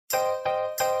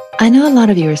I know a lot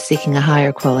of you are seeking a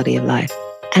higher quality of life,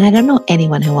 and I don't know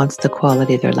anyone who wants the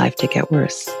quality of their life to get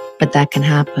worse, but that can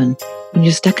happen when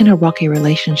you're stuck in a rocky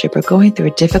relationship or going through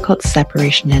a difficult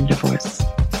separation and divorce.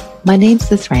 My name's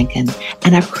Liz Rankin,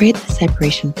 and I've created the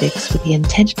Separation Fix with the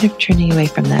intention of turning you away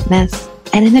from that mess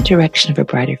and in the direction of a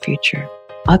brighter future.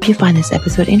 I hope you find this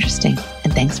episode interesting,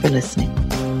 and thanks for listening.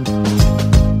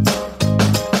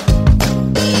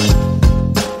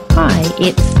 Hi,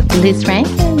 it's Liz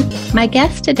Rankin. My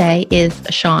guest today is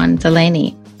Shaun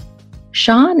Delaney.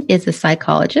 Shaun is a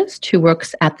psychologist who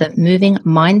works at the Moving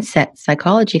Mindset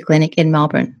Psychology Clinic in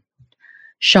Melbourne.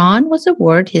 Shaun was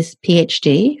awarded his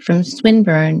PhD from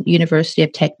Swinburne University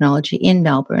of Technology in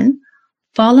Melbourne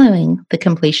following the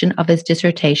completion of his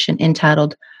dissertation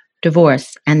entitled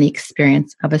Divorce and the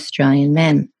Experience of Australian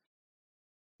Men.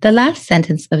 The last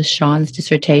sentence of Shaun's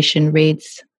dissertation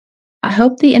reads, "I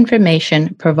hope the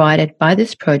information provided by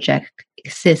this project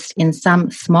exists in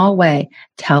some small way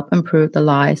to help improve the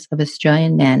lives of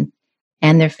Australian men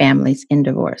and their families in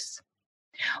divorce."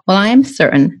 Well, I am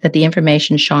certain that the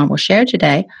information Shaun will share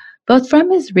today, both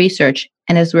from his research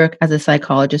and his work as a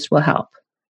psychologist, will help.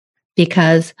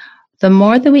 Because the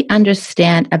more that we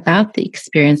understand about the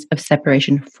experience of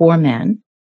separation for men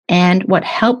and what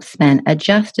helps men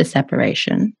adjust to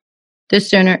separation, the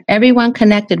sooner everyone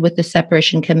connected with the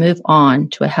separation can move on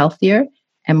to a healthier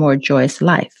and more joyous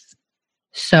life.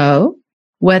 So,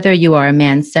 whether you are a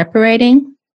man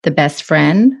separating, the best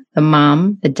friend, the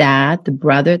mom, the dad, the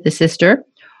brother, the sister,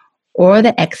 or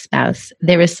the ex-spouse,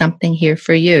 there is something here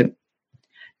for you.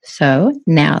 So,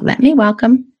 now let me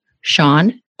welcome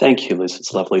Shaun. Thank you, Liz.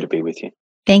 It's lovely to be with you.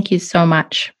 Thank you so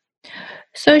much.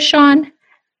 So, Shaun,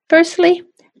 firstly,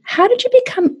 how did you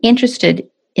become interested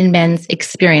in men's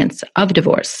experience of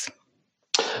divorce?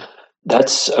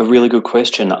 That's a really good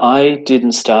question. I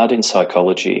didn't start in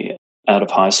psychology. Out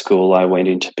of high school, I went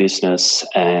into business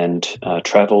and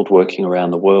travelled working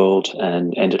around the world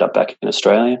and ended up back in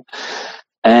Australia.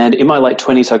 And in my late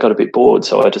 20s, I got a bit bored,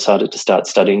 so I decided to start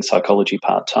studying psychology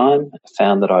part-time. I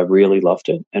found that I really loved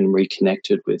it and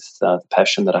reconnected with the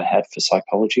passion that I had for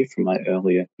psychology from my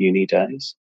earlier uni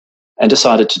days and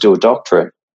decided to do a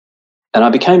doctorate. And I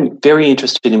became very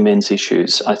interested in men's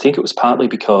issues. I think it was partly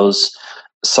because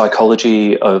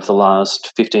psychology over the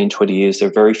last 15, 20 years, there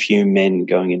are very few men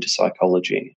going into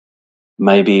psychology.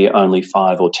 Maybe only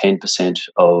 5 or 10%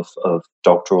 of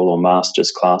doctoral or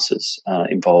master's classes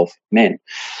involve men.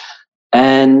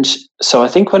 And so I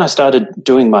think when I started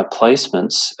doing my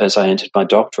placements as I entered my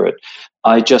doctorate,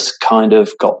 I just kind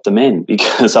of got the men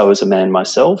because I was a man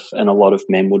myself and a lot of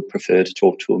men would prefer to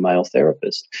talk to a male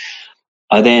therapist.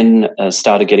 I then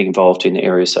started getting involved in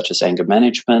areas such as anger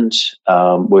management,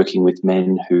 working with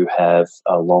men who have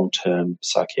long-term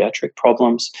psychiatric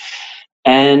problems.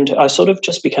 And I sort of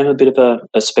just became a bit of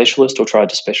a specialist or tried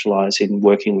to specialise in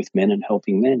working with men and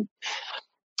helping men.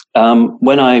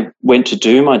 When I went to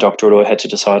do my doctorate or had to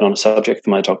decide on a subject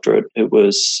for my doctorate, it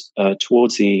was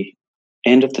towards the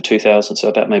end of the 2000s, so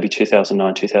about maybe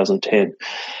 2009, 2010.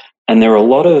 And there were a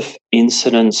lot of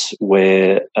incidents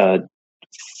where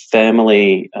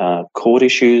family court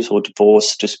issues or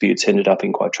divorce disputes ended up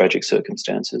in quite tragic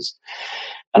circumstances.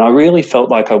 And I really felt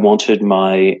like I wanted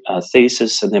my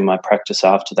thesis and then my practice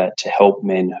after that to help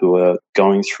men who are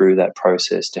going through that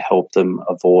process, to help them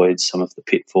avoid some of the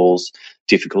pitfalls,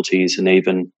 difficulties, and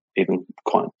even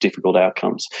quite difficult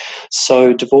outcomes.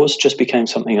 So divorce just became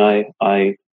something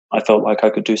I felt like I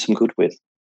could do some good with.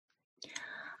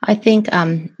 I think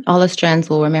all Australians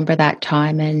will remember that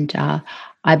time, and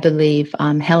I believe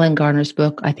Helen Garner's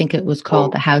book, I think it was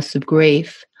called The House of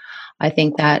Grief. I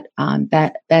think that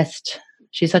best,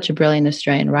 she's such a brilliant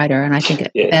Australian writer, and I think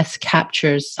it best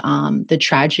captures the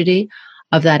tragedy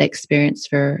of that experience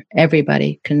for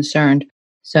everybody concerned.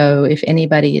 So if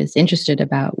anybody is interested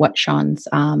about what Shaun's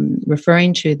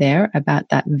referring to there, about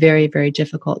that very, very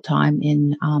difficult time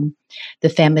in the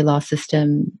family law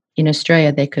system in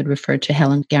Australia, they could refer to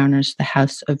Helen Garner's The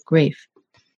House of Grief.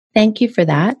 Thank you for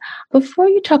that. Before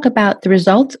you talk about the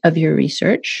results of your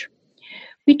research,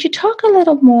 would you talk a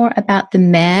little more about the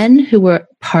men who were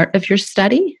part of your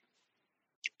study?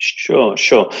 Sure.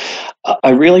 I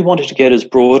really wanted to get as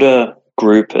broad a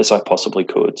group as I possibly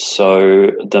could.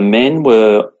 So the men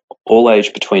were all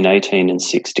aged between 18 and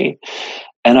 60.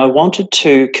 And I wanted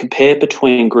to compare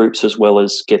between groups as well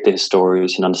as get their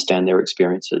stories and understand their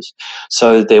experiences.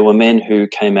 So there were men who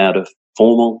came out of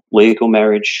formal legal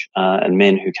marriage and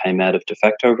men who came out of de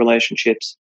facto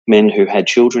relationships, men who had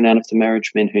children out of the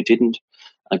marriage, men who didn't,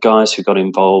 guys who got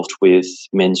involved with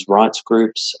men's rights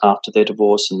groups after their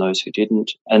divorce and those who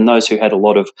didn't, and those who had a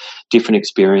lot of different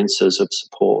experiences of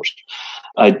support.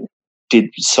 I did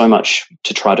so much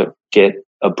to try to get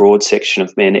a broad section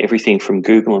of men, everything from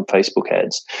Google and Facebook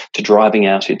ads to driving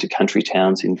out into country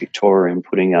towns in Victoria and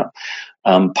putting up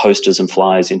posters and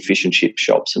flyers in fish and chip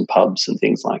shops and pubs and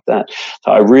things like that.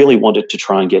 So I really wanted to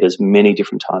try and get as many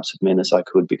different types of men as I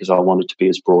could because I wanted to be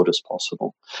as broad as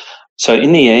possible. So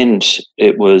in the end,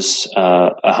 it was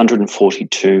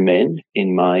 142 men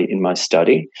in my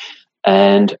study,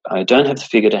 and I don't have the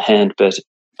figure to hand, but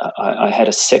I had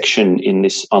a section in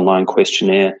this online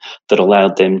questionnaire that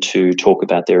allowed them to talk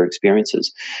about their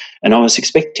experiences. And I was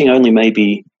expecting only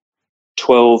maybe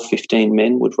 12, 15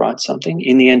 men would write something.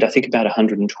 In the end, I think about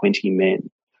 120 men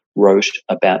wrote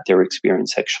about their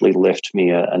experience, actually left me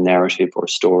a narrative or a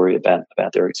story about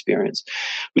their experience,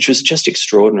 which was just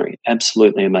extraordinary,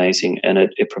 absolutely amazing. And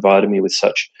it provided me with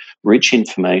such rich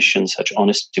information, such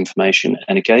honest information,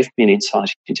 and it gave me an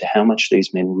insight into how much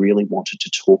these men really wanted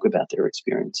to talk about their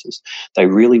experiences. They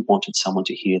really wanted someone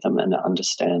to hear them and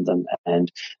understand them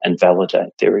and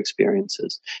validate their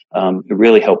experiences. It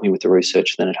really helped me with the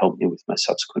research, then it helped me with my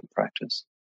subsequent practice.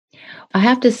 I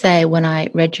have to say, when I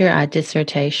read your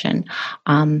dissertation,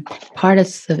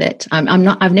 parts of it,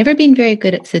 I've never been very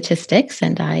good at statistics,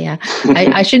 and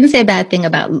I shouldn't say a bad thing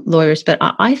about lawyers, but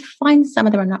I find some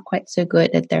of them are not quite so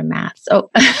good at their maths. Oh,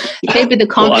 maybe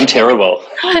well, I'm terrible.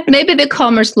 Maybe the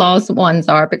commerce laws ones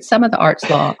are, but some of the arts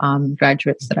law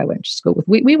graduates that I went to school with,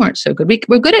 we weren't so good.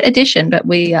 We're good at addition, but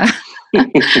we.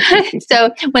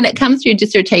 So when it comes to your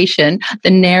dissertation,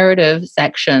 the narrative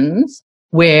sections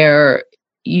where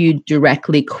you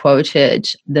directly quoted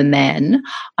the men,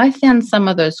 I found some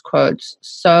of those quotes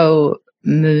so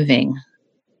moving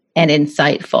and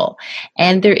insightful.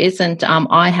 And there isn't,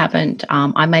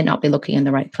 I may not be looking in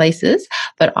the right places,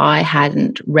 but I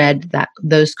hadn't read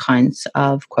those kinds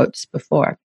of quotes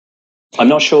before. I'm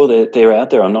not sure that they're out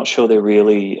there. I'm not sure they're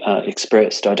really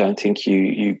expressed. I don't think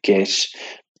you get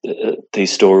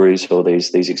these stories or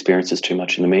these experiences too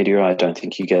much in the media. I don't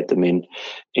think you get them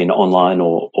in online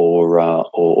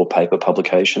or paper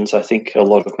publications. I think a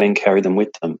lot of men carry them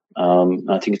with them.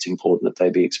 I think it's important that they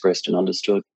be expressed and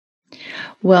understood.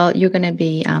 Well, you're going to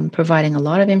be providing a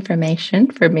lot of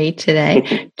information for me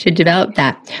today to develop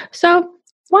that. So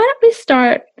why don't we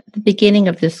start the beginning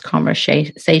of this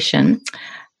conversation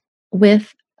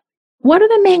with what are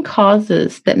the main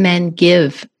causes that men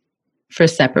give for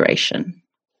separation?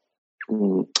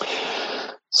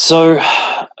 So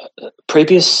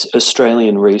previous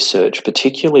Australian research,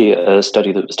 particularly a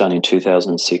study that was done in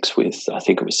 2006 with, I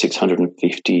think it was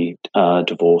 650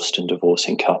 divorced and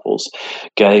divorcing couples,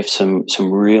 gave some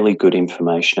really good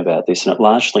information about this, and it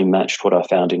largely matched what I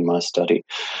found in my study.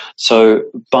 So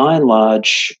by and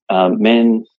large,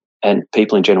 men and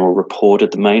people in general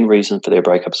reported the main reason for their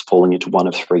breakups falling into one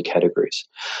of three categories.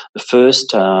 The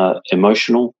first are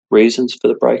emotional reasons for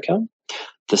the breakup.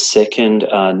 The second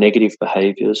are negative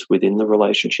behaviours within the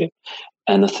relationship.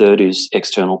 And the third is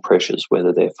external pressures,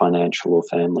 whether they're financial or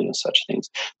family or such things.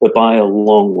 But by a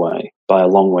long way,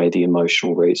 the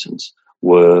emotional reasons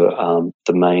were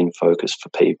the main focus for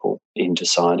people in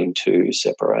deciding to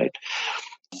separate.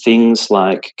 Things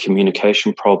like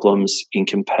communication problems,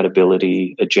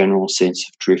 incompatibility, a general sense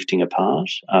of drifting apart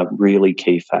are really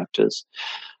key factors.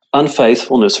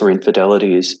 Unfaithfulness or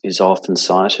infidelity is often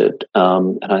cited,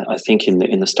 and I think in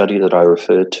the study that I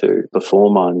referred to before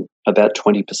mine, about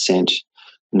 20%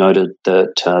 noted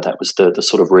that that was the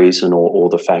sort of reason or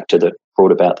the factor that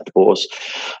brought about the divorce.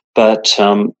 But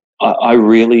I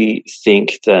really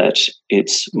think that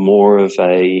it's more of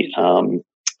an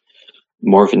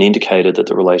indicator that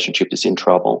the relationship is in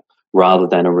trouble rather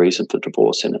than a reason for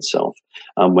divorce in itself.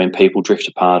 When people drift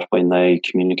apart, when they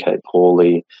communicate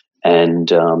poorly,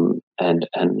 and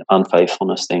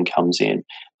unfaithfulness then comes in,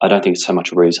 I don't think it's so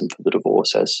much a reason for the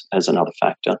divorce as another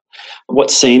factor.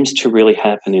 What seems to really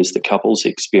happen is the couples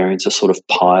experience a sort of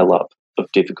pile up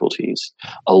of difficulties,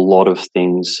 a lot of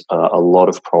things, a lot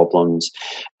of problems,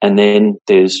 and then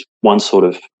there's one sort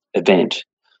of event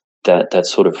that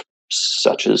sort of,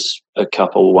 such as a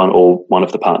couple, one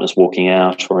of the partners walking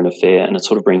out or an affair, and it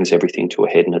sort of brings everything to a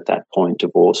head, and at that point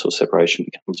divorce or separation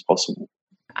becomes possible.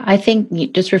 I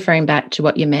think just referring back to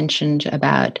what you mentioned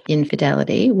about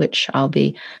infidelity, which I'll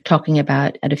be talking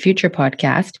about at a future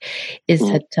podcast, is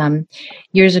that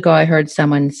years ago I heard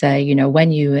someone say,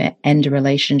 when you end a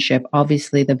relationship,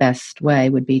 obviously the best way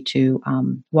would be to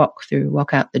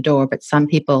walk out the door, but some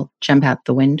people jump out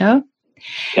the window.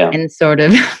 Yeah. And sort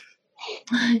of,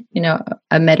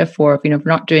 a metaphor of,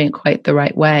 not doing it quite the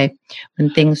right way when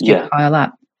things do pile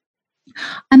up.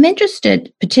 I'm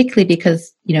interested, particularly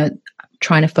because,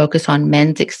 trying to focus on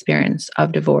men's experience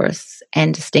of divorce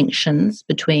and distinctions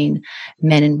between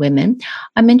men and women.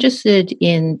 I'm interested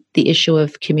in the issue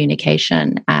of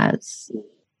communication as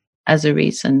a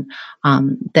reason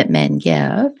that men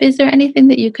give. Is there anything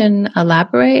that you can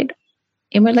elaborate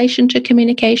in relation to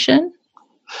communication?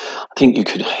 I think you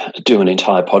could do an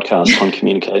entire podcast on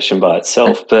communication by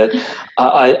itself, but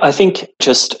I think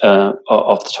just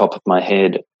off the top of my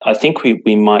head, I think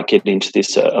we might get into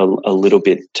this a little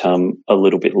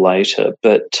bit later.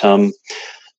 But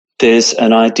there's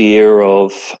an idea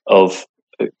of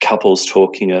couples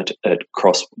talking at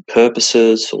cross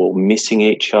purposes or missing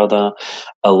each other,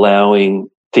 allowing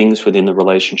things within the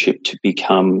relationship to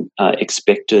become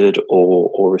expected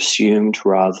or assumed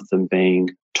rather than being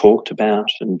talked about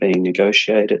and being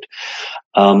negotiated.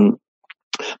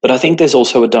 But I think there's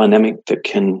also a dynamic that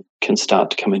can start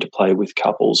to come into play with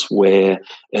couples where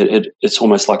it's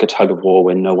almost like a tug of war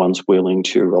when no one's willing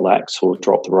to relax or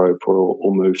drop the rope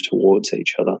or move towards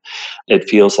each other. It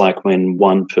feels like when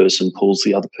one person pulls,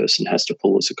 the other person has to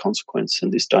pull as a consequence,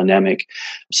 and this dynamic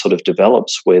sort of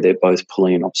develops where they're both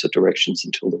pulling in opposite directions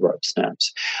until the rope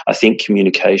snaps. I think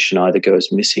communication either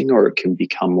goes missing or it can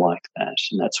become like that,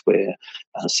 and that's where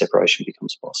separation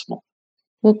becomes possible.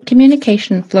 Well,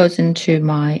 communication flows into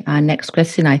my next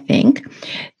question, I think,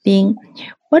 being,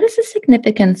 what is the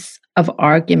significance of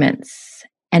arguments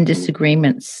and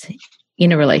disagreements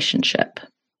in a relationship?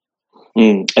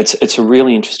 It's a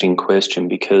really interesting question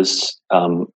because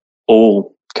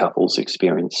all couples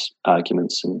experience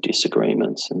arguments and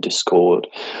disagreements and discord.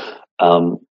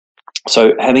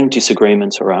 So having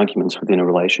disagreements or arguments within a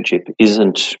relationship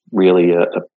isn't really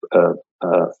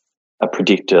a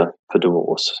predictor for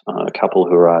divorce. A couple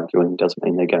who are arguing doesn't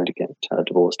mean they're going to get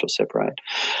divorced or separate.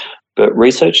 But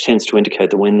research tends to indicate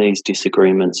that when these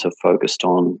disagreements are focused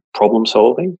on problem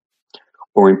solving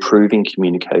or improving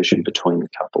communication between the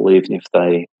couple, even if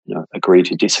they agree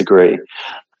to disagree,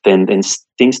 then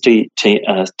things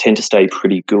tend to stay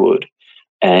pretty good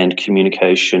and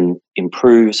communication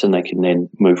improves and they can then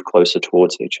move closer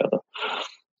towards each other.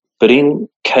 But in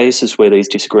cases where these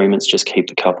disagreements just keep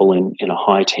the couple in a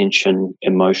high-tension,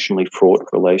 emotionally fraught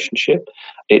relationship,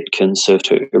 it can serve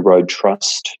to erode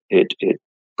trust. It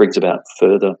brings about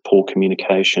further poor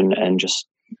communication and just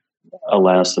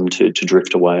allows them to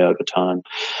drift away over time.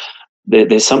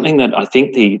 There's something that I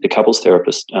think the couples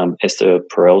therapist, Esther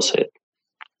Perel, said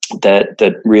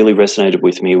that really resonated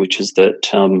with me, which is that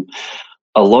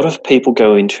a lot of people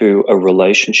go into a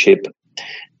relationship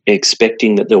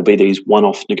expecting that there'll be these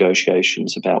one-off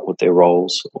negotiations about what their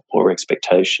roles or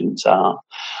expectations are,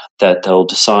 that they'll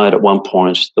decide at one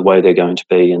point the way they're going to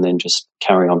be and then just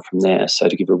carry on from there. So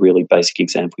to give a really basic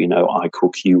example, I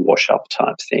cook, you wash up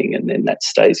type thing, and then that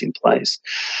stays in place.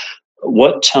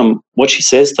 What she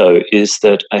says, though, is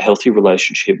that a healthy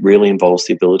relationship really involves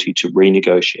the ability to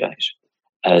renegotiate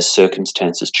as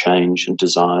circumstances change and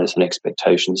desires and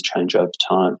expectations change over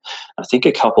time. I think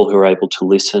a couple who are able to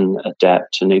listen,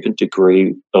 adapt, and even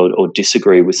agree or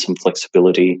disagree with some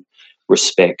flexibility,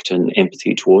 respect, and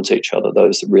empathy towards each other,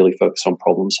 those that really focus on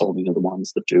problem solving are the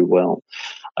ones that do well.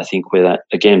 I think when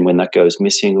that goes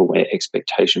missing or where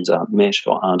expectations aren't met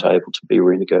or aren't able to be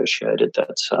renegotiated,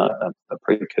 that's a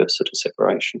precursor to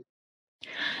separation.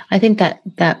 I think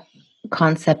that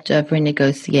concept of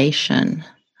renegotiation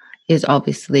is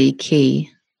obviously key.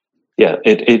 Yeah,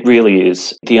 it really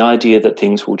is. The idea that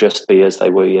things will just be as they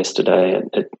were yesterday,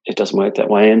 it doesn't work that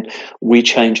way. And we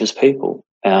change as people.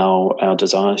 Our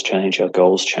desires change, our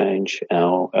goals change,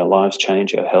 our lives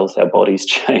change, our health, our bodies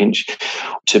change.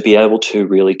 To be able to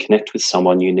really connect with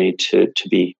someone, you need to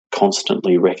be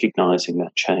constantly recognising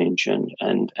that change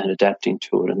and adapting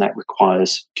to it. And that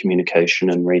requires communication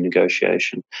and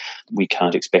renegotiation. We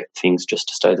can't expect things just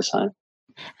to stay the same.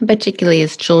 And particularly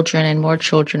as children and more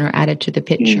children are added to the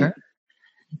picture,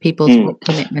 people's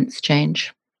commitments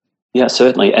change. Yeah,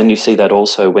 certainly. And you see that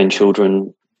also when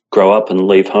children grow up and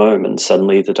leave home and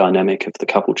suddenly the dynamic of the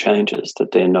couple changes,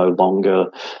 that they're no longer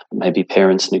maybe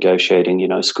parents negotiating,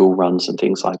 school runs and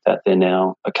things like that. They're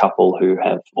now a couple who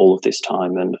have all of this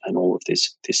time and all of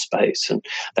this space, and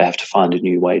they have to find a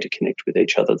new way to connect with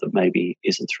each other that maybe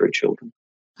isn't through children.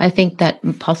 I think that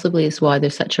possibly is why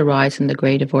there's such a rise in the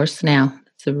grey divorce now.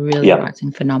 It's a really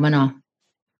rising phenomenon.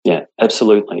 Yeah,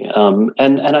 absolutely.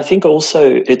 And I think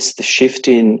also it's the shift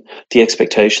in the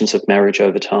expectations of marriage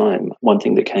over time. One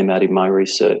thing that came out in my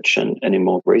research and in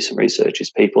more recent research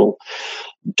is people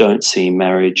don't see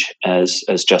marriage as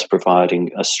just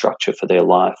providing a structure for their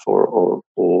life or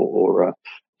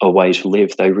a way to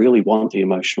live. They really want the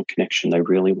emotional connection. They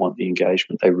really want the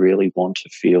engagement. They really want to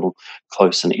feel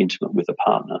close and intimate with a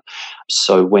partner.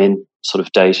 So when sort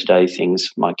of day-to-day things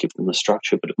might give them the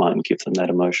structure, but it mightn't give them that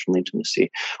emotional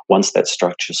intimacy, once that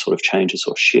structure sort of changes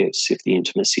or shifts, if the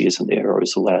intimacy isn't there or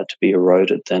is allowed to be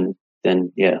eroded, then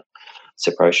yeah,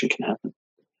 separation can happen.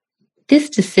 This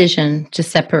decision to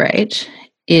separate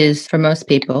is, for most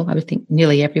people, I would think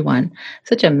nearly everyone,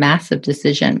 such a massive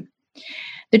decision.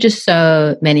 There are just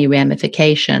so many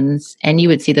ramifications, and you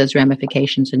would see those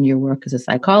ramifications in your work as a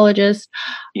psychologist.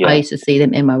 Yeah. I used to see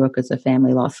them in my work as a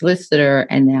family law solicitor,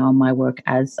 and now in my work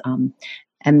as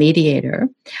a mediator.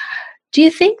 Do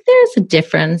you think there's a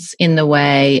difference in the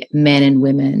way men and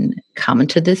women come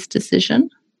to this decision?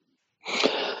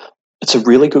 It's a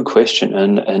really good question,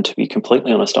 and to be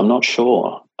completely honest, I'm not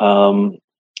sure.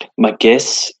 My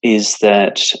guess is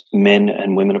that men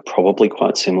and women are probably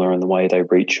quite similar in the way they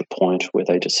reach a point where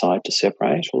they decide to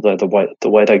separate, although the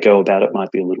way they go about it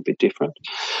might be a little bit different.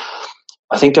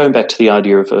 I think going back to the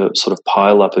idea of a sort of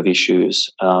pile-up of issues,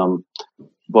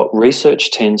 what research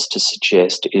tends to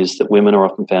suggest is that women are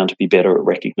often found to be better at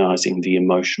recognising the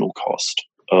emotional cost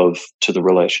to the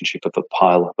relationship of a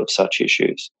pile-up of such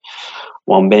issues,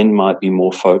 while men might be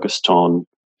more focused on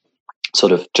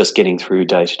sort of just getting through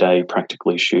day-to-day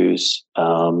practical issues,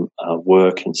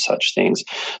 work and such things.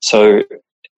 So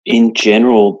in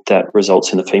general, that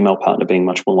results in the female partner being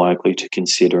much more likely to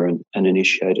consider and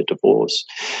initiate a divorce.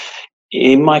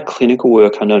 In my clinical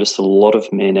work, I noticed a lot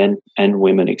of men and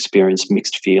women experience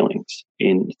mixed feelings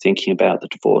in thinking about the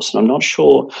divorce. And I'm not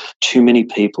sure too many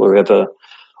people are ever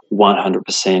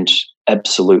 100%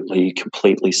 absolutely,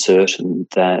 completely certain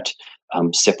that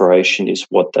separation is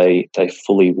what they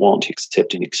fully want,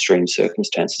 except in extreme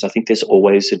circumstances. I think there's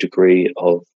always a degree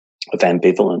of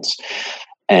ambivalence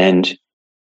and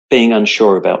being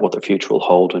unsure about what the future will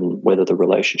hold and whether the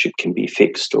relationship can be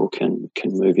fixed or can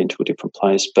move into a different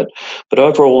place. But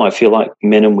overall, I feel like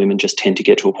men and women just tend to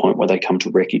get to a point where they come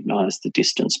to recognise the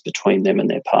distance between them and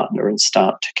their partner and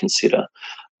start to consider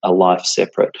a life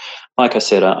separate. Like I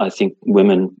said, I think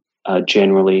women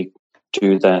generally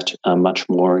do that much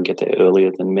more and get there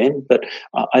earlier than men, but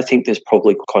I think there's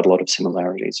probably quite a lot of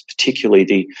similarities,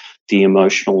 particularly the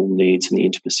emotional needs and the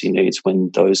intimacy needs.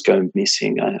 When those go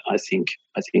missing, I think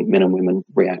men and women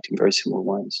react in very similar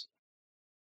ways.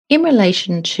 In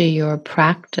relation to your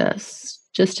practice,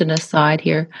 just an aside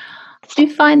here, do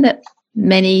you find that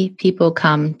many people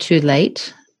come too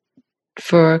late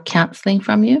for counselling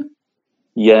from you?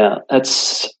 Yeah,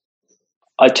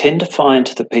 I tend to find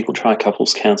that people try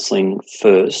couples counselling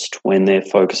first when they're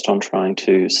focused on trying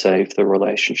to save the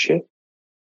relationship.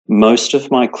 Most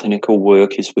of my clinical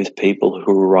work is with people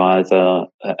who are either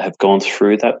have gone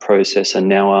through that process and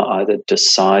now are either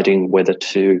deciding whether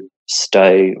to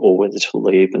stay or whether to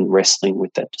leave and wrestling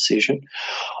with that decision,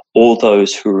 or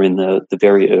those who are in the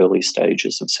very early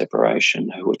stages of separation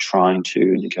who are trying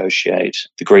to negotiate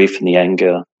the grief and the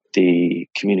anger, the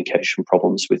communication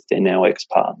problems with their now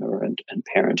ex-partner and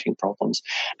parenting problems,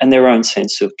 and their own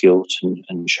sense of guilt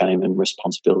and shame and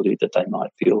responsibility that they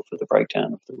might feel for the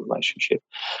breakdown of the relationship.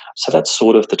 So that's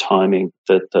sort of the timing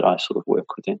that I sort of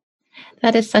work within.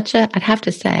 That is I'd have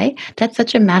to say, that's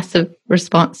such a massive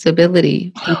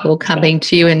responsibility, people coming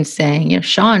to you and saying,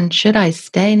 Shaun, should I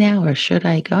stay now or should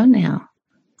I go now?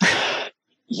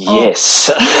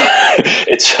 Yes.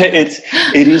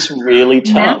 It is really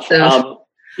tough.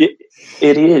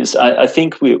 It is. I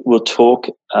think we'll talk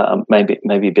maybe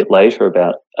a bit later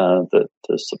about the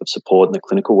sort of support and the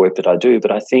clinical work that I do.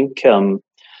 But I think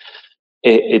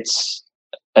it's,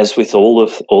 as with all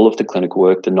of the clinical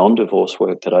work, the non-divorce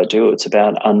work that I do, it's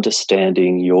about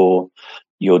understanding your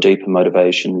deeper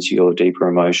motivations, your deeper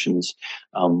emotions,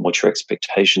 what your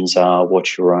expectations are,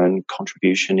 what your own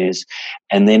contribution is,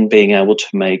 and then being able to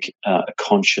make a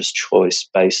conscious choice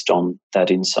based on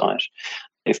that insight.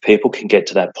 If people can get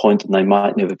to that point, then they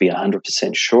might never be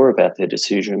 100% sure about their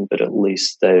decision, but at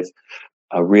least they've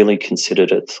really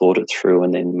considered it, thought it through,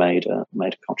 and then made a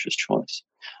conscious choice.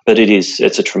 But it's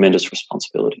a tremendous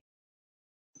responsibility.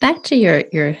 Back to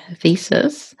your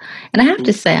thesis, and I have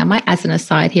to say, I might, as an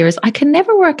aside here, is I can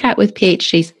never work out with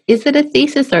PhDs, is it a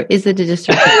thesis or is it a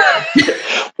dissertation?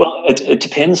 Well, it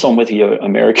depends on whether you're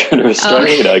American or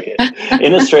Australian, I guess.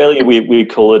 In Australia, we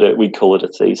call it a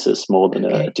thesis more than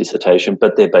a dissertation,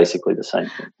 but they're basically the same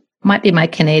thing. Might be my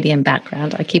Canadian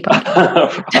background. I keep on.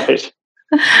 Right.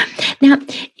 Now,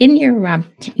 in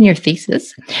your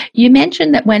thesis, you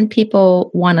mentioned that when people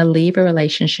want to leave a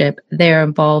relationship, they're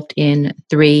involved in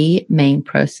 3 main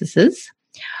processes.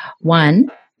 1,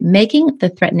 making the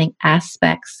threatening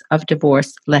aspects of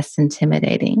divorce less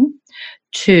intimidating.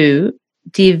 2,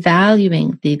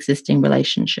 devaluing the existing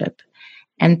relationship.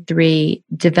 And 3,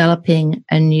 developing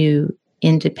a new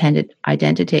independent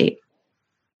identity.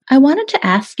 I wanted to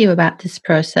ask you about this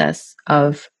process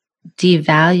of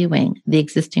devaluing the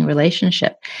existing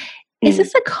relationship. Is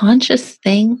this a conscious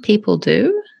thing people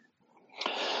do?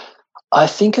 I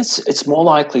think it's more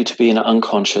likely to be an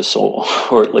unconscious or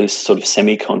at least sort of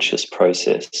semi-conscious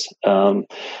process. I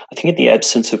think in the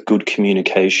absence of good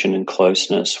communication and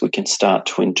closeness, we can start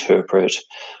to interpret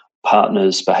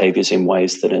partners' behaviours in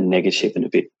ways that are negative and a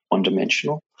bit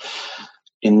one-dimensional.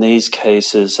 In these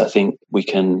cases, I think we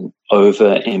can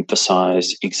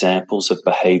overemphasize examples of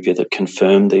behaviour that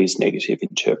confirm these negative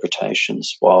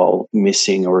interpretations while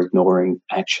missing or ignoring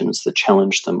actions that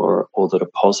challenge them or that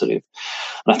are positive.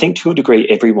 And I think to a degree,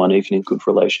 everyone, even in good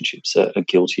relationships, are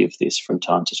guilty of this from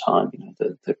time to time.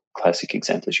 The classic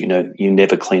example is, you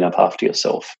never clean up after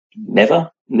yourself.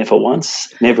 Never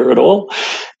once, never at all.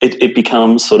 It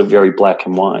becomes sort of very black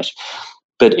and white.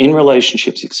 But in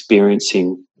relationships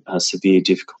experiencing severe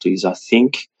difficulties, I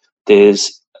think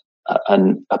there's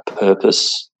a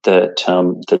purpose that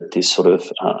this sort of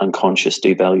unconscious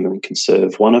devaluing can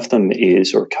serve. One of them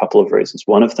is, or a couple of reasons.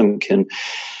 One of them can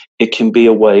be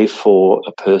a way for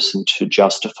a person to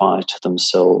justify to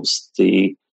themselves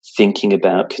the thinking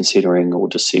about, considering, or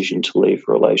decision to leave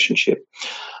a relationship.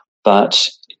 But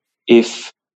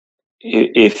if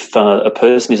a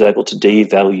person is able to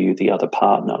devalue the other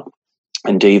partner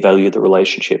and devalue the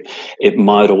relationship, it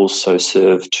might also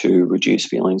serve to reduce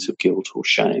feelings of guilt or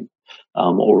shame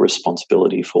or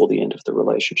responsibility for the end of the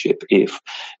relationship. If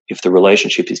the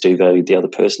relationship is devalued, the other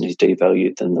person is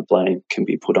devalued, then the blame can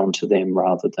be put onto them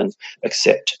rather than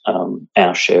accept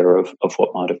our share of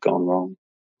what might have gone wrong.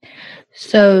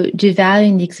 So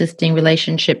devaluing the existing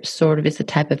relationship sort of is a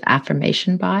type of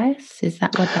affirmation bias. Is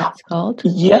that what that's called?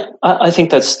 Yeah, I think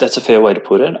that's a fair way to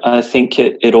put it. I think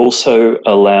it also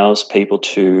allows people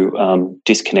to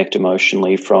disconnect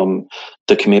emotionally from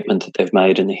the commitment that they've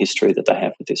made and the history that they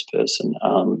have with this person.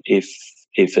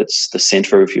 If it's the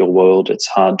centre of your world, it's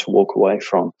hard to walk away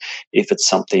from. If it's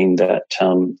something that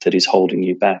is holding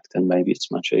you back, then maybe it's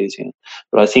much easier.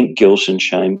 But I think guilt and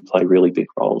shame play really big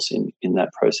roles in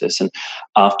that process. And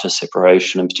after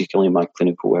separation, and particularly in my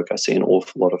clinical work, I see an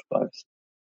awful lot of both.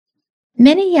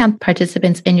 Many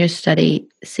participants in your study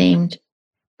seemed,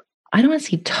 I don't want to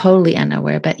say totally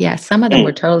unaware, but yeah, some of them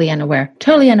were totally unaware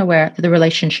that the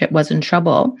relationship was in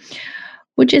trouble.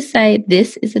 Would you say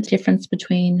this is a difference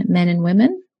between men and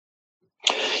women?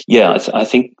 Yeah, I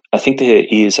think there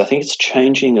is. I think it's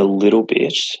changing a little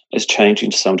bit. It's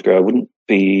changing to some degree. I wouldn't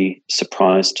be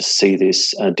surprised to see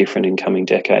this different in coming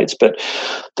decades. But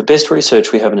the best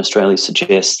research we have in Australia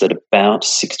suggests that about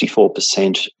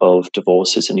 64% of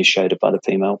divorce is initiated by the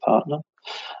female partner,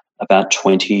 about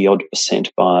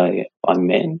 20-odd% by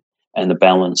men, and the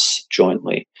balance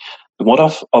jointly. And what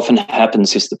often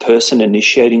happens is the person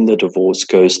initiating the divorce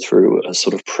goes through a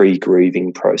sort of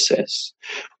pre-grieving process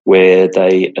where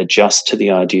they adjust to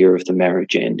the idea of the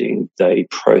marriage ending, they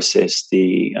process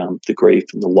the grief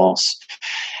and the loss,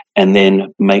 and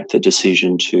then make the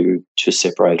decision to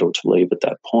separate or to leave at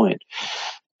that point.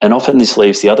 And often this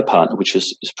leaves the other partner, which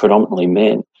is predominantly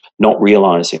men, not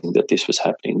realising that this was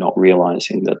happening, not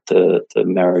realising that the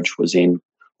marriage was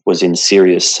in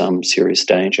serious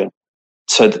danger.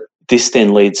 So this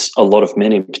then leads a lot of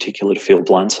men in particular to feel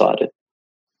blindsided,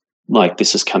 like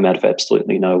this has come out of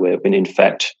absolutely nowhere, when in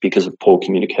fact, because of poor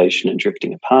communication and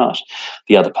drifting apart,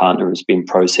 the other partner has been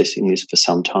processing this for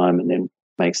some time and then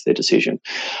makes their decision.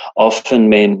 Often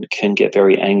men can get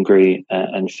very angry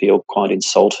and feel quite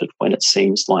insulted when it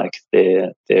seems like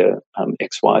their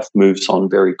ex-wife moves on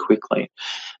very quickly.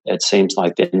 It seems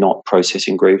like they're not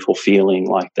processing grief or feeling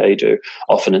like they do.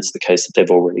 Often it's the case that they've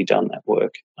already done that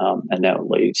work and now it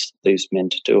leaves men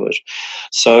to do it.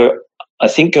 So I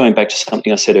think going back to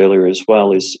something I said earlier as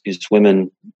well is women,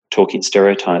 talking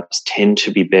stereotypes, tend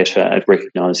to be better at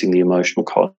recognising the emotional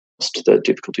cost that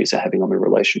difficulties are having on the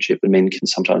relationship, and men can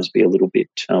sometimes be a little bit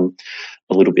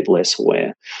less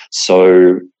aware.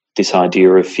 So this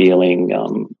idea of feeling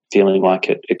like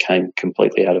it came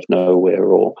completely out of nowhere,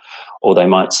 or they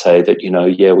might say that,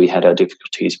 yeah, we had our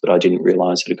difficulties, but I didn't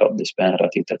realise it had gotten this bad. I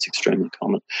think that's extremely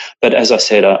common. But as I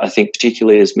said, I think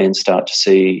particularly as men start to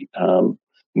see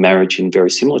marriage in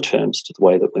very similar terms to the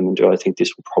way that women do, I think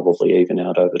this will probably even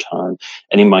out over time.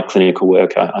 And in my clinical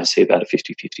work, I see about a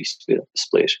 50-50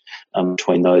 split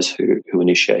between those who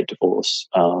initiate divorce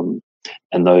and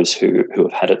those who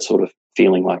have had it sort of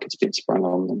feeling like it's been sprung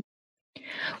on them.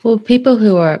 Well, people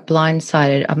who are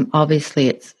blindsided, obviously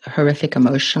it's horrific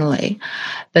emotionally,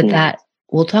 but that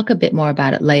we'll talk a bit more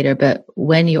about it later, but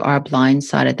when you are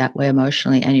blindsided that way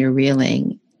emotionally and you're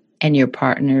reeling and your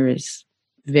partner is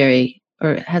very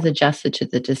or has adjusted to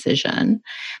the decision,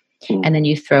 and then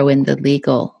you throw in the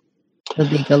legal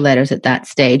letters at that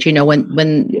stage,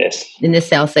 when Yes. in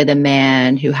this, I'll say the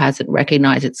man who hasn't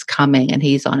recognized it's coming and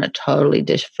he's on a totally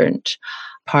different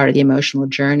part of the emotional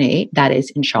journey that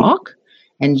is in shock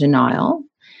and denial.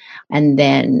 And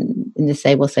then in this,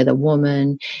 we'll say the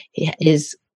woman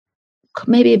is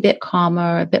maybe a bit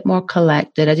calmer, a bit more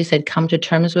collected, as you said, come to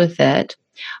terms with it.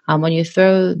 When you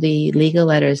throw the legal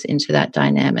letters into that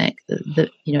dynamic,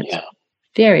 it's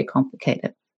very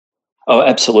complicated. Oh,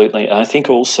 absolutely. I think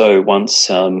also once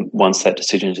that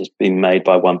decision has been made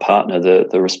by one partner,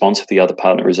 the response of the other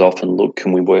partner is often, look,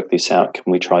 can we work this out? Can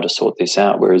we try to sort this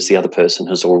out? Whereas the other person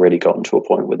has already gotten to a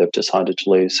point where they've decided to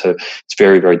leave. So it's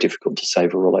very, very difficult to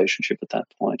save a relationship at that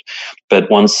point. But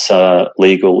once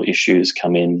legal issues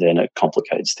come in, then it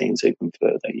complicates things even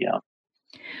further, yeah.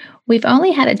 We've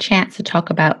only had a chance to talk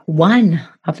about one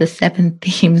of the 7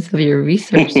 themes of your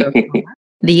research so far.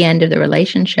 The end of the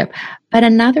relationship. But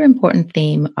another important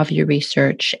theme of your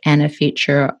research and a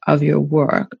feature of your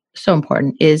work, so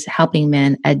important, is helping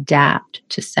men adapt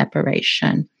to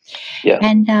separation. Yeah.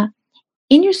 And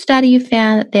in your study, you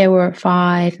found that there were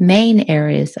 5 main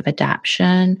areas of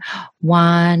adaptation.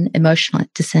 1, emotional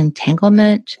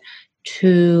disentanglement.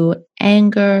 2,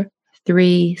 anger.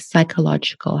 3,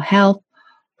 psychological health.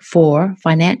 4,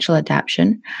 financial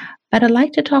adaptation. But I'd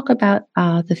like to talk about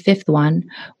the 5th one,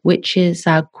 which is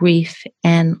grief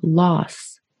and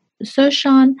loss. So,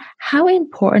 Shaun, how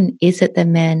important is it that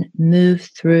men move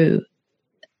through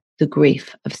the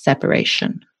grief of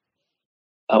separation?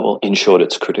 Well, in short,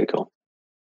 it's critical.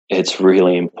 It's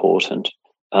really important.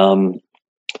 I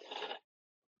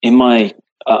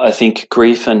think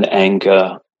grief and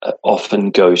anger often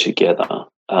go together.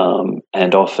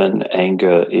 And often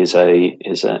anger is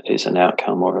an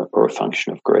outcome or a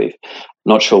function of grief.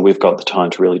 Not sure we've got the time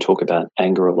to really talk about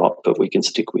anger a lot, but we can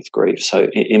stick with grief. So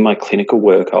in my clinical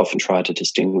work, I often try to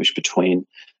distinguish between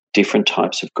different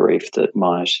types of grief that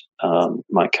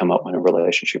might come up when a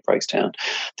relationship breaks down.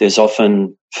 There's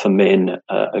often, for men,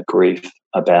 a grief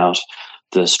about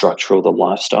the structure or the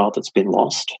lifestyle that's been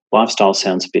lost. Lifestyle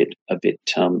sounds a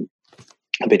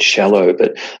bit shallow,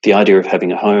 but the idea of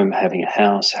having a home, having a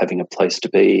house, having a place to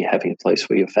be, having a place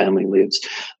where your family lives,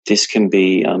 this can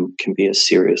be a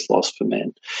serious loss for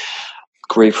men.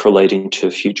 Grief relating to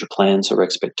future plans or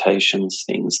expectations,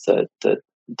 things that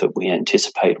we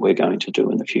anticipate we're going to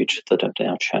do in the future that have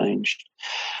now changed.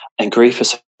 And grief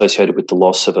associated with the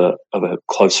loss of a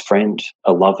close friend,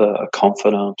 a lover, a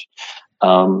confidant.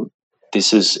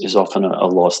 This is often a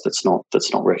loss that's not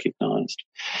recognised.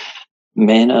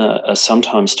 Men are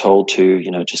sometimes told to,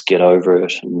 just get over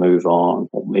it and move on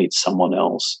or meet someone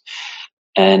else.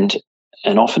 And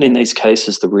often in these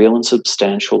cases, the real and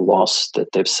substantial loss that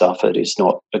they've suffered is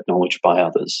not acknowledged by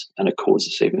others, and it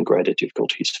causes even greater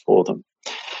difficulties for them.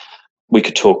 We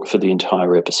could talk for the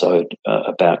entire episode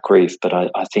about grief, but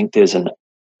I think there's an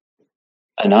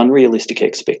unrealistic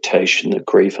expectation that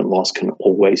grief and loss can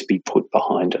always be put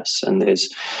behind us. And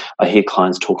I hear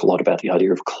clients talk a lot about the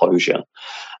idea of closure.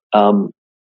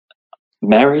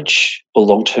 Marriage or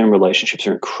long-term relationships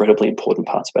are incredibly important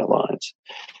parts of our lives.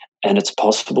 And it's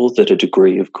possible that a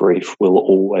degree of grief will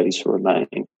always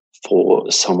remain for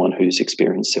someone who's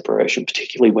experienced separation,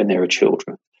 particularly when there are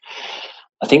children.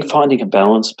 I think finding a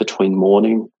balance between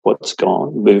mourning what's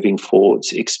gone, moving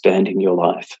forwards, expanding your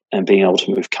life, and being able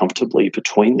to move comfortably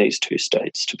between these two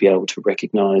states, to be able to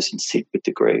recognise and sit with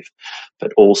the grief,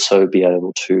 but also be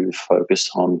able to focus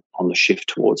on the shift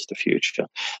towards the future.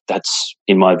 That's,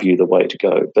 in my view, the way to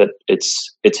go. But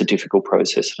it's a difficult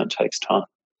process and it takes time.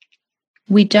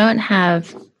 We don't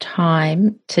have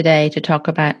time today to talk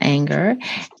about anger.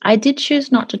 I did choose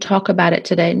not to talk about it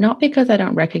today, not because I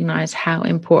don't recognize how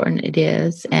important it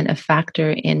is and a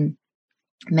factor in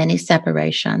many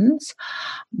separations,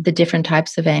 the different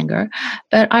types of anger,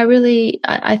 but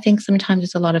I think sometimes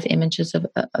there's a lot of images of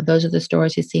those are the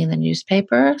stories you see in the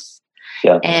newspapers.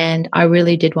 Yeah. And I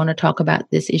really did want to talk about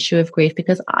this issue of grief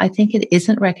because I think it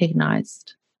isn't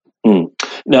recognized.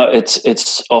 No,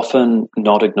 it's often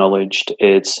not acknowledged.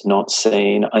 It's not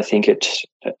seen. I think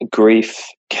grief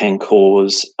can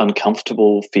cause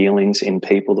uncomfortable feelings in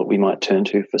people that we might turn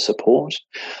to for support.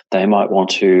 They might want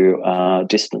to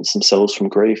distance themselves from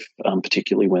grief,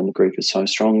 particularly when the grief is so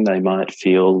strong. They might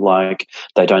feel like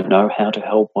they don't know how to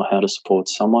help or how to support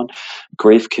someone.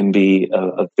 Grief can be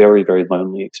a very, very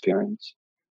lonely experience.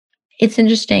 It's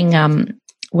interesting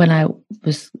when I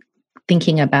was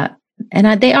thinking about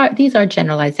these are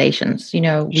generalizations. We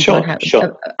don't have,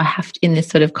 Sure. I have to, in this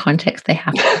sort of context, they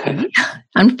have to be,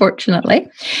 unfortunately.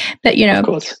 But, Of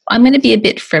course. I'm going to be a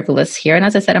bit frivolous here. And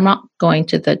as I said, I'm not going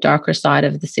to the darker side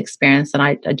of this experience. And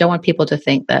I don't want people to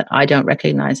think that I don't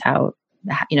recognize how,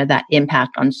 that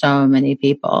impact on so many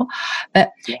people.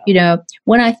 But,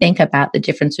 when I think about the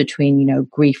difference between,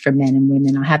 grief for men and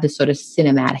women, I have this sort of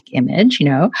cinematic image,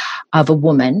 of a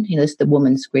woman, it's the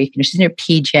woman's grief. She's in her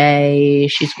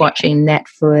PJ, she's watching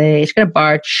Netflix, she's got a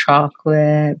bar of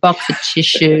chocolate, box of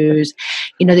tissues,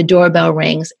 the doorbell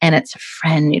rings and it's a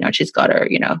friend, she's got her,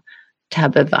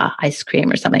 tub of ice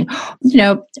cream or something,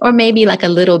 or maybe like a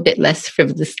little bit less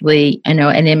frivolously,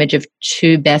 an image of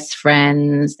two best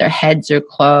friends, their heads are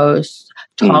close,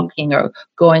 talking or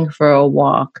going for a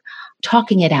walk,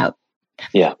 talking it out.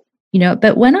 Yeah.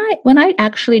 But when I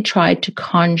actually tried to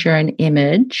conjure an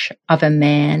image of a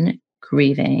man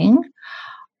grieving,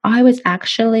 I was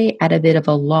actually at a bit of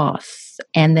a loss.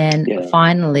 And then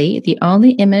finally, the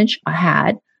only image I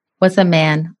had was a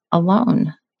man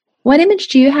alone. What image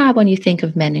do you have when you think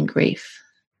of men in grief?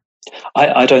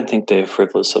 I don't think they're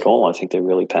frivolous at all. I think they're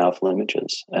really powerful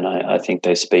images. And I think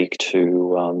they speak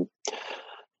to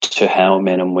how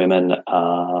men and women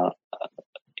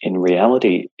in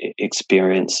reality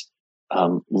experience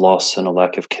loss and a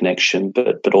lack of connection,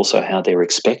 but also how they're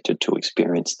expected to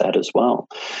experience that as well.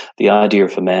 The idea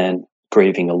of a man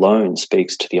grieving alone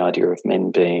speaks to the idea of men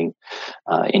being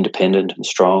independent and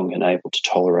strong and able to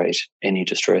tolerate any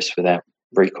distress without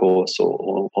recourse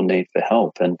or need for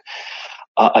help. And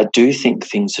I do think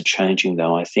things are changing,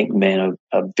 though. I think men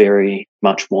are very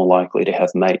much more likely to have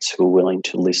mates who are willing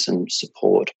to listen,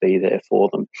 support, be there for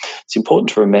them. It's important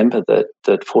to remember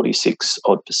that 46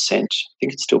 odd percent, I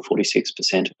think it's still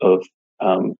 46% of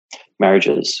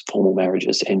marriages, formal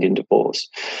marriages, end in divorce.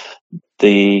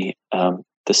 The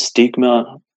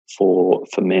stigma for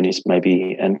men is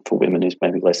maybe, and for women is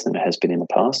maybe less than it has been in the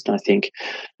past. And I think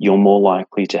you're more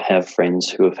likely to have friends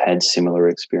who have had similar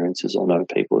experiences or know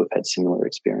people who have had similar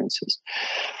experiences.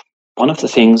 One of the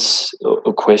things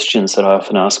or questions that I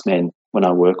often ask men when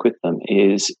I work with them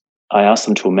is I ask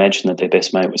them to imagine that their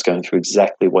best mate was going through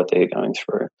exactly what they're going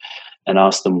through and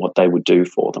ask them what they would do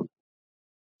for them.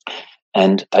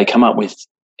 And they come up with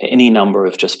any number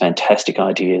of just fantastic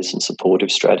ideas and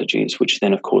supportive strategies, which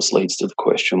then, of course, leads to the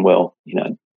question, well,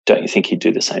 don't you think he'd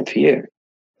do the same for you?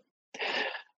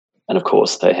 And, of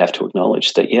course, they have to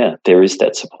acknowledge that, there is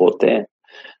that support there.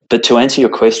 But to answer your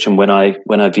question, when I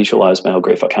visualise male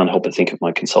grief, I can't help but think of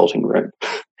my consulting room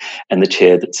and the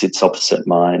chair that sits opposite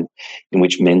mine in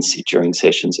which men sit during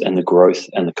sessions and the growth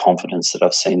and the confidence that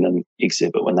I've seen them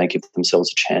exhibit when they give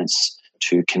themselves a chance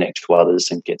to connect to others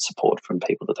and get support from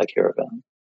people that they care about.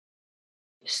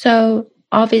 So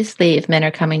obviously, if men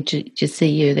are coming to see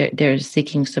you, they're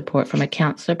seeking support from a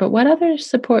counselor. But what other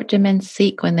support do men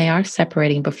seek when they are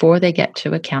separating before they get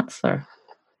to a counselor?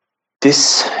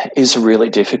 This is a really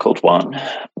difficult one,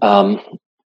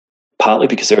 partly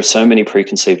because there are so many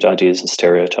preconceived ideas and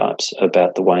stereotypes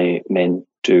about the way men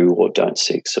do or don't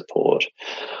seek support.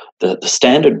 The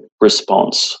standard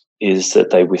response is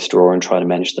that they withdraw and try to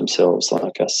manage themselves,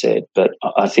 like I said. But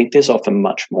I think there's often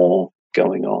much more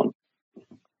going on.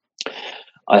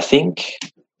 I think,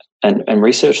 and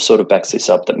research sort of backs this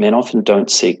up, that men often don't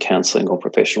seek counselling or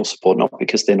professional support, not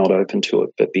because they're not open to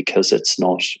it, but because it's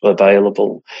not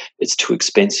available. It's too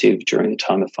expensive during a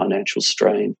time of financial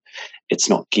strain. It's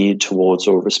not geared towards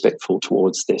or respectful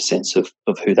towards their sense of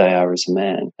who they are as a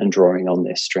man and drawing on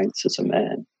their strengths as a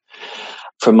man.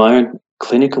 From my own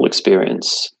clinical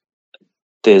experience,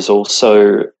 there's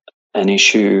also an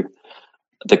issue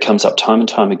that comes up time and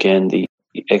time again, the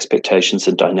expectations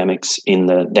and dynamics in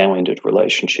the now ended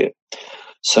relationship.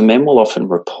 So men will often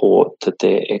report that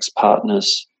their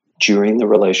ex-partners during the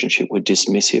relationship were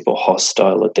dismissive or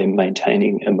hostile at them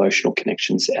maintaining emotional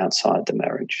connections outside the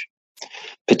marriage,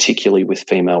 particularly with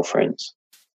female friends,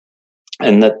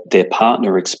 and that their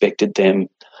partner expected them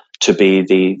to be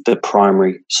the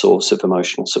primary source of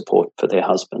emotional support for their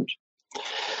husband.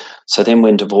 So then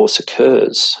when divorce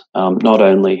occurs, not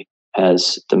only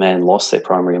has the man lost their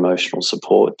primary emotional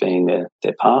support being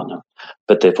their partner,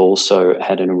 but they've also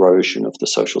had an erosion of the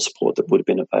social support that would have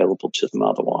been available to them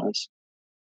otherwise.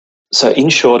 So in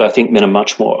short, I think men are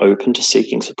much more open to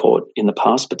seeking support in the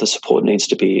past, but the support needs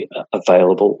to be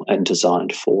available and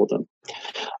designed for them.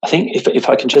 I think if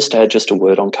I can just add just a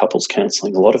word on couples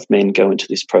counselling, a lot of men go into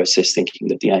this process thinking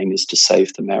that the aim is to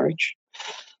save the marriage,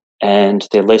 and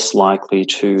they're less likely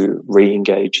to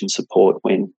re-engage in support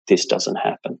when this doesn't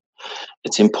happen.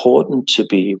 It's important to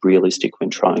be realistic when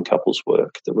trying couples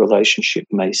work. The relationship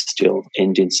may still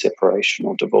end in separation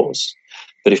or divorce,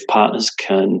 But if partners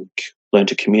can learn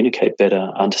to communicate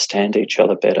better, understand each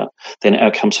other better, then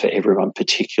outcomes for everyone,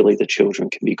 particularly the children,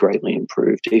 can be greatly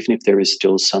improved, even if there is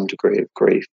still some degree of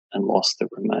grief and loss that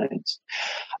remains.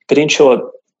 But in short,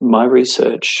 my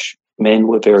research, men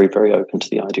were very, very open to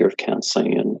the idea of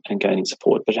counselling and gaining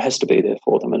support, but it has to be there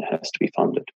for them and it has to be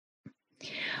funded.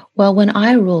 Well, when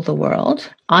I rule the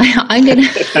world, I'm going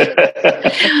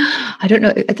to, I don't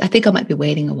know, I think I might be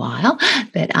waiting a while,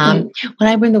 but when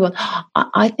I rule the world,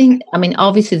 I think, I mean,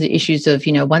 obviously the issues of,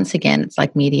 once again, it's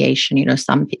like mediation,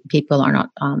 some people are not,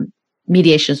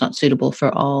 mediation is not suitable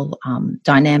for all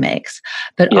dynamics,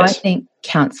 but Yes. I think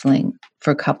counseling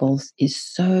for couples is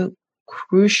so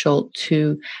crucial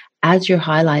to, as you're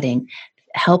highlighting,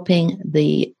 helping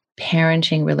the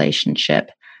parenting relationship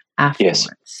afterwards.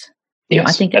 Yes.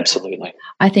 I think absolutely.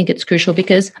 I think it's crucial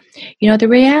because, the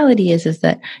reality is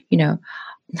that,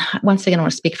 once again, I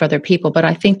want to speak for other people, but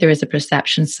I think there is a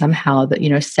perception somehow that,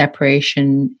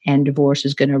 separation and divorce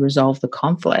is going to resolve the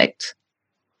conflict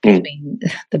between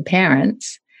the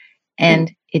parents,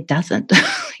 and it doesn't.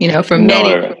 For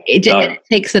many, it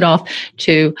takes it off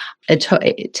to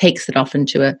it takes it off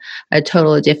into a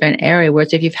totally different area.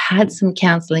 Whereas if you've had some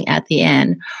counseling at the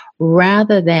end,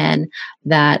 rather than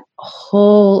that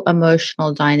whole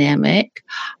emotional dynamic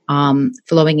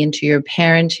flowing into your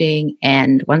parenting,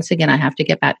 and once again, I have to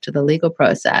get back to the legal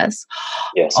process.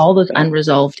 Yes. All those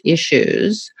unresolved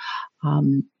issues.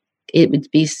 It would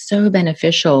be so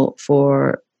beneficial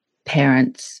for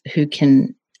parents who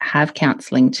can have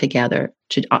counseling together.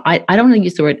 I don't want to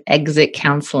use the word exit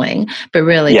counseling, but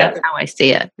really that's how I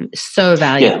see it. So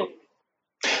valuable.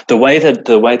 Yeah. The way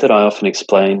that I often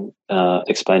explain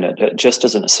it, just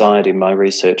as an aside, in my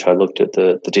research, I looked at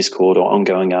the discord or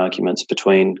ongoing arguments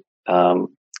between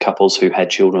couples who had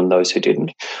children, those who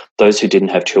didn't. Those who didn't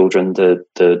have children,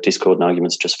 the discord and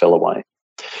arguments just fell away.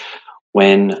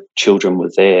 When children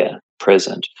were there,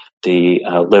 present, the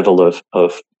level of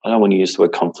I don't want to use the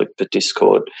word conflict, but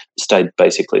discord stayed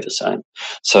basically the same.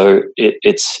 So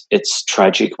it's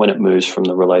tragic when it moves from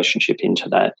the relationship into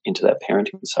that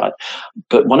parenting side.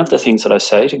 But one of the things that I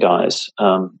say to guys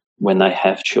when they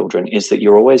have children is that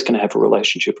you're always going to have a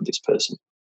relationship with this person.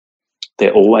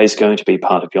 They're always going to be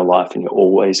part of your life, and you're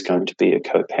always going to be a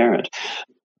co-parent.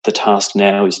 The task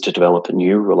now is to develop a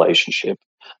new relationship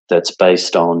that's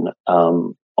based on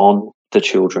the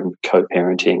children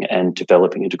co-parenting and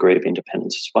developing a degree of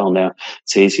independence as well. Now,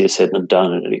 it's easier said than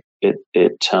done, and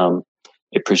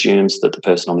it presumes that the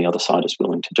person on the other side is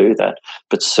willing to do that.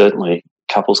 But certainly,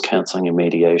 couples counselling and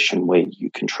mediation, where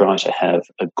you can try to have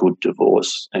a good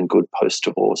divorce and good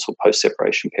post-divorce or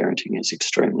post-separation parenting, is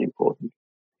extremely important.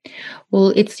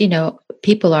 Well, it's,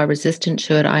 people are resistant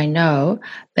to it, I know,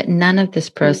 but none of this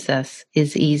process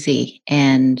is easy.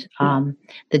 And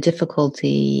the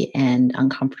difficulty and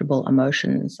uncomfortable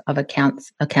emotions of a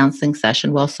counseling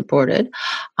session, well supported,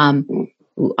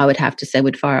 I would have to say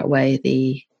would far outweigh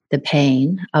the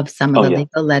pain of some of the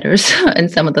legal letters and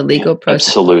some of the legal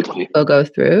process people go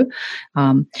through.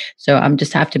 So I'm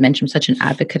just have to mention, I'm such an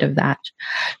advocate of that.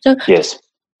 So yes.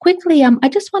 Quickly, I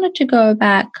just wanted to go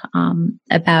back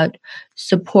about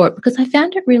support, because I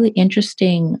found it really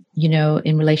interesting,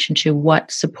 in relation to what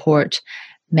support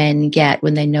men get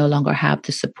when they no longer have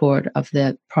the support of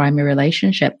the primary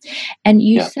relationship. And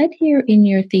you said here in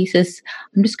your thesis,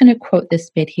 I'm just going to quote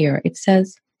this bit here. It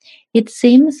says, "It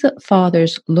seems that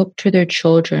fathers look to their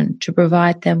children to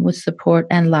provide them with support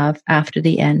and love after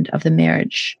the end of the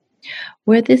marriage.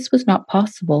 Where this was not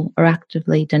possible or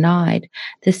actively denied,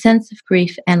 the sense of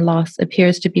grief and loss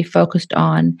appears to be focused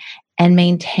on and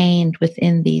maintained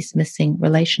within these missing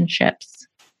relationships."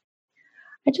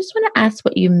 I just want to ask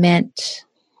what you meant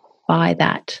by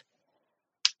that.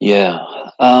 Yeah.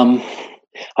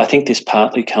 I think this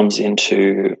partly comes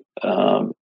into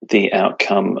the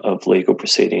outcome of legal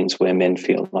proceedings where men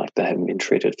feel like they haven't been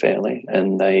treated fairly,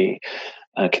 and they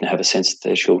can have a sense that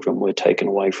their children were taken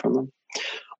away from them,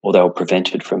 or they were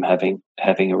prevented from having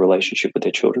a relationship with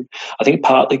their children. I think it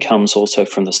partly comes also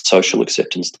from the social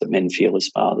acceptance that men feel as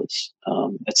fathers.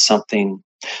 It's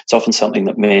often something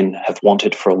that men have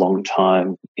wanted for a long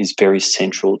time, is very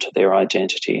central to their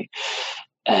identity.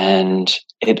 And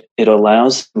it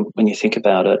allows them, when you think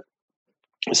about it,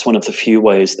 it's one of the few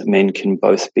ways that men can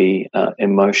both be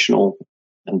emotional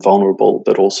and vulnerable,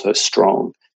 but also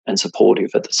strong and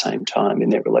supportive at the same time in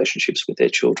their relationships with their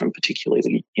children, particularly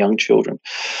the young children.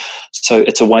 So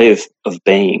it's a way of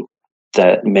being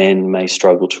that men may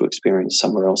struggle to experience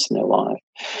somewhere else in their life.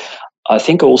 I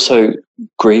think also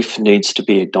grief needs to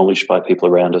be acknowledged by people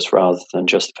around us rather than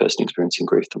just the person experiencing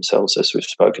grief themselves, as we've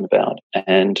spoken about.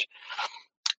 And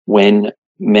when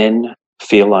men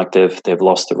feel like they've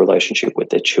lost the relationship with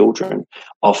their children,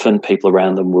 often people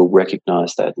around them will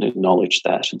recognise that and acknowledge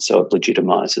that, and so it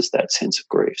legitimises that sense of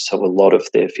grief. So a lot of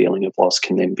their feeling of loss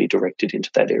can then be directed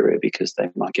into that area because they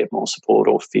might get more support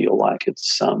or feel like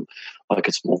it's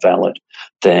more valid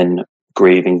than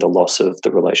grieving the loss of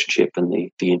the relationship and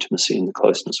the intimacy and the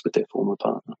closeness with their former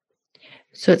partner.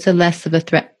 So it's a less of a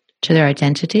threat to their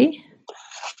identity?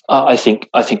 I think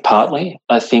partly.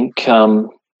 I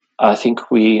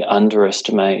think we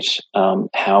underestimate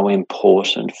how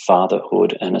important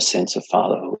fatherhood and a sense of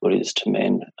fatherhood is to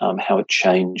men. How it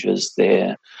changes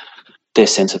their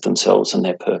sense of themselves and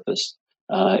their purpose.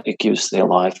 It gives their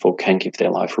life, or can give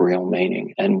their life, real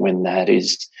meaning. And when that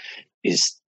is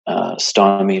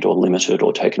stymied or limited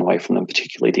or taken away from them,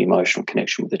 particularly the emotional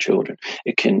connection with the children,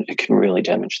 it can really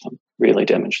damage them. Really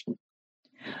damage them.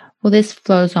 Well, this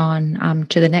flows on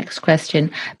to the next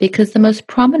question, because the most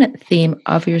prominent theme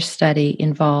of your study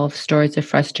involves stories of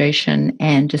frustration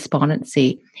and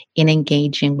despondency in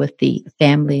engaging with the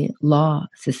family law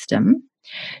system.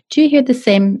 Do you hear the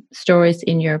same stories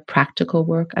in your practical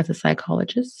work as a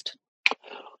psychologist?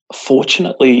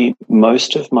 Fortunately,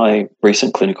 most of my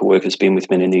recent clinical work has been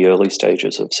with men in the early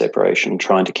stages of separation,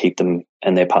 trying to keep them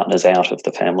and their partners out of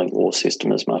the family law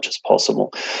system as much as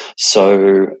possible.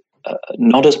 So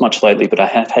not as much lately, but I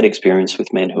have had experience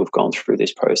with men who have gone through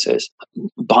this process.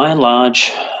 By and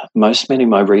large, most men in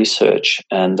my research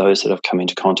and those that I've come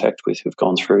into contact with who've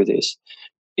gone through this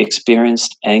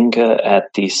experienced anger at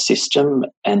the system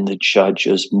and the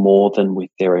judges more than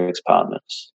with their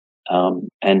ex-partners,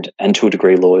 and to a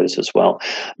degree lawyers as well.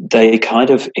 They kind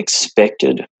of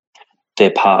expected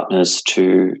their partners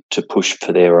to push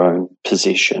for their own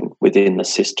position within the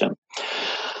system.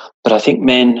 But I think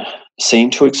men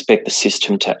seem to expect the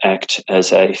system to act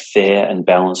as a fair and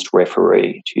balanced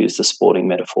referee, to use the sporting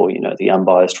metaphor, the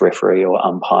unbiased referee or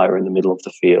umpire in the middle of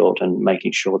the field and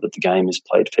making sure that the game is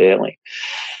played fairly.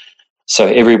 So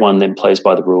everyone then plays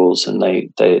by the rules, and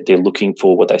they're looking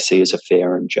for what they see as a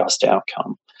fair and just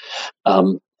outcome.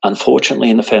 Unfortunately,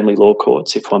 in the family law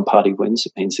courts, if one party wins,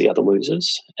 it means the other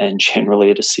loses, and generally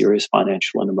at a serious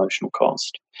financial and emotional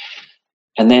cost.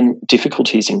 And then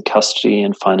difficulties in custody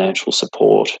and financial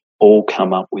support all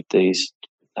come up with these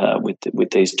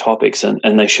topics,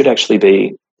 and they should actually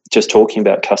be just talking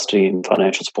about custody and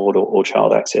financial support or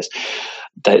child access.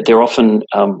 They're often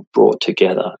brought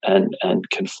together and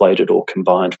conflated or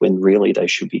combined when really they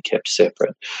should be kept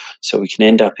separate. So we can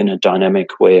end up in a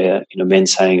dynamic where men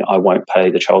saying, I won't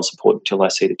pay the child support until I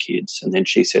see the kids, and then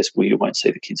she says, well, you won't see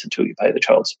the kids until you pay the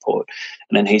child support,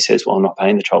 and then he says, well, I'm not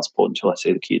paying the child support until I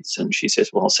see the kids, and she says,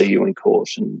 well, I'll see you in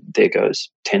court, and there goes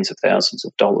tens of thousands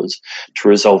of dollars to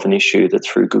resolve an issue that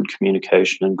through good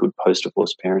communication and good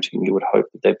post-divorce parenting you would hope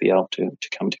that they'd be able to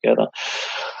come together.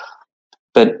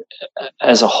 But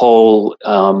as a whole,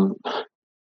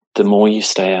 the more you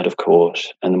stay out of court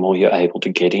and the more you're able to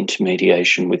get into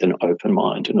mediation with an open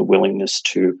mind and a willingness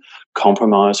to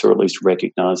compromise or at least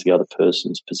recognise the other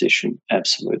person's position,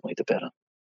 absolutely the better.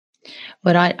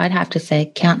 But I'd have to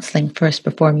say counselling first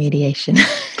before mediation.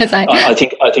 I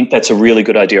think that's a really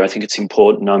good idea. I think it's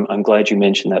important. I'm glad you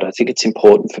mentioned that. I think it's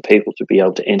important for people to be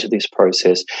able to enter this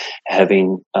process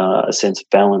having a sense of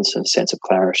balance and a sense of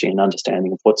clarity and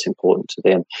understanding of what's important to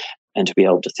them, and to be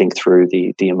able to think through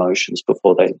the emotions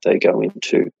before they go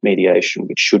into mediation,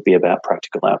 which should be about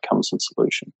practical outcomes and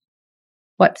solutions.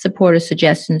 What supportive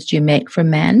suggestions do you make for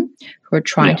men who are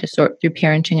trying to sort through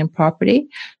parenting and property?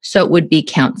 So it would be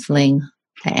counselling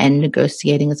and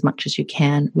negotiating as much as you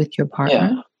can with your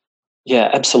partner. Yeah,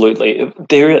 absolutely.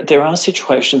 There are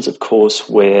situations, of course,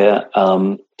 where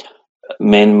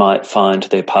men might find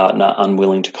their partner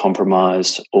unwilling to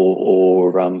compromise,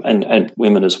 and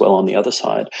women as well on the other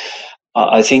side.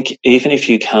 I think even if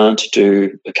you can't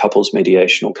do a couples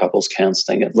mediation or couples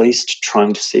counselling, at least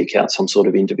trying to seek out some sort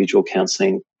of individual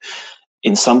counselling.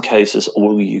 In some cases,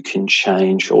 all you can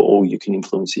change or all you can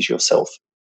influence is yourself.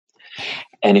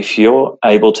 And if you're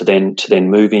able to then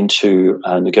move into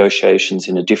negotiations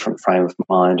in a different frame of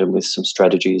mind and with some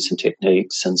strategies and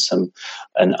techniques and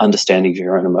an understanding of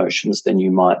your own emotions, then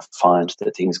you might find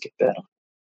that things get better.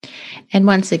 And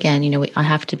once again, I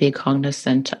have to be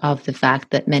cognizant of the fact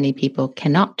that many people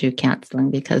cannot do counselling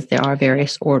because there are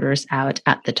various orders out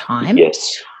at the time.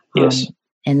 Yes.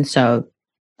 And so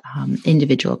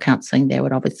individual counselling there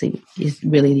would obviously is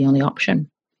really the only option.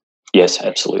 Yes,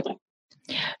 absolutely.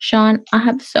 Shaun, I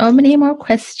have so many more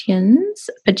questions,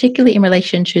 particularly in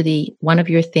relation to one of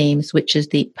your themes, which is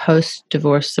the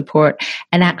post-divorce support.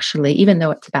 And actually, even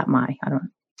though it's about my,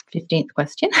 15th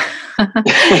question,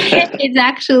 it's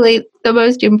actually the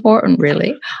most important,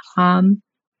 really. How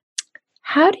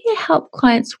How do you help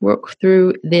clients work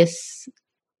through this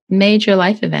major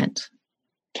life event?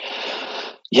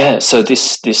 Yeah, so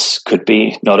this could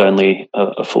be not only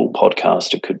a full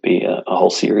podcast; it could be a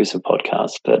whole series of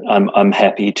podcasts. But I'm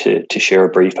happy to share a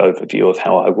brief overview of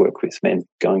how I work with men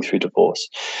going through divorce.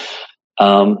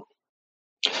 So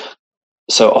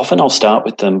often I'll start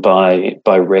with them by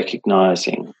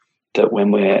recognizing that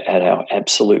when we're at our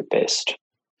absolute best,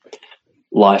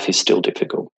 life is still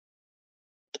difficult.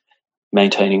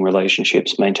 Maintaining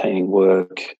relationships, maintaining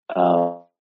work, all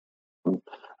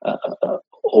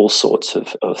sorts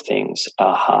of things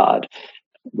are hard.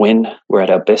 When we're at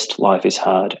our best, life is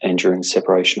hard, and during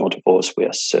separation or divorce, we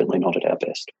are certainly not at our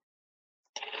best.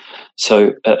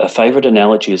 So a favourite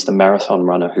analogy is the marathon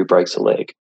runner who breaks a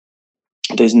leg.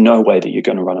 There's no way that you're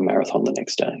going to run a marathon the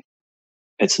next day.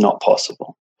 It's not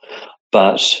possible.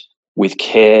 But with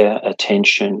care,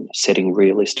 attention, setting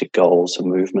realistic goals, and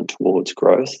movement towards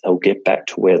growth, they'll get back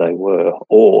to where they were.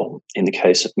 Or in the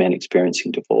case of men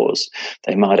experiencing divorce,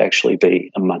 they might actually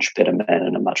be a much better man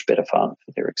and a much better father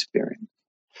for their experience.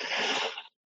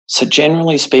 So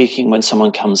generally speaking, when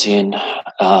someone comes in,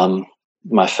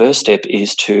 my first step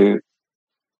is to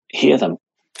hear them,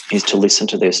 is to listen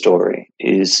to their story,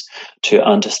 is to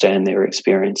understand their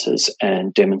experiences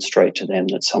and demonstrate to them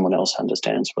that someone else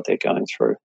understands what they're going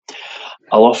through.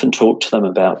 I'll often talk to them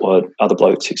about what other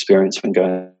blokes experience when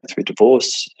going through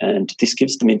divorce, and this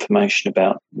gives them information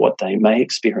about what they may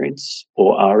experience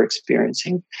or are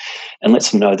experiencing, and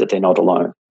lets them know that they're not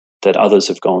alone, that others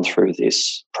have gone through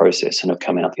this process and have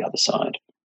come out the other side.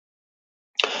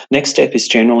 Next step is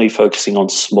generally focusing on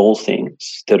small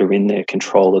things that are in their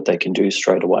control that they can do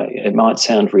straight away. It might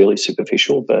sound really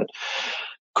superficial, but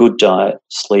good diet,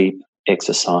 sleep,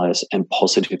 exercise, and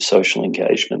positive social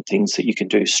engagement, things that you can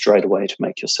do straight away to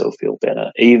make yourself feel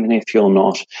better, even if you're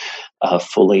not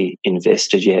fully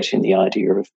invested yet in the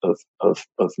idea of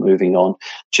moving on,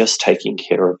 just taking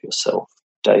care of yourself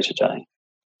day to day.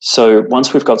 So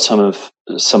once we've got some of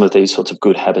these sorts of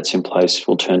good habits in place,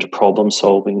 we'll turn to problem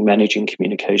solving, managing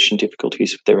communication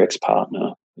difficulties with their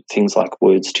ex-partner, things like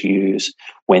words to use,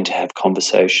 when to have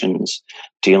conversations,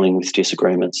 dealing with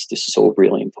disagreements. This is all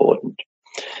really important.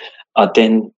 I'd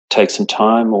then take some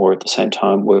time, or at the same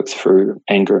time work through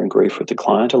anger and grief with the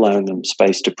client, allowing them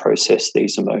space to process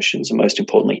these emotions and, most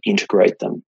importantly, integrate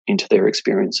them into their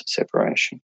experience of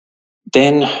separation.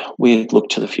 Then we'd look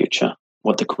to the future,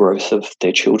 what the growth of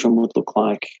their children would look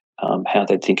like, how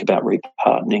they'd think about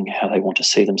repartnering, how they want to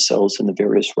see themselves in the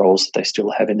various roles that they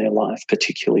still have in their life,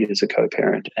 particularly as a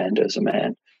co-parent and as a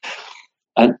man.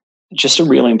 And just a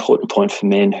really important point for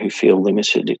men who feel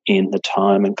limited in the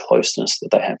time and closeness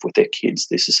that they have with their kids.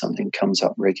 This is something that comes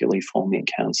up regularly for me in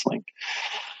counselling.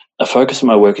 A focus of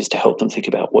my work is to help them think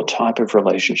about what type of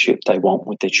relationship they want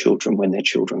with their children when their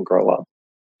children grow up,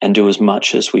 and do as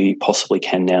much as we possibly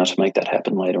can now to make that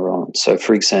happen later on. So,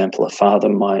 for example, a father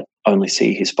might only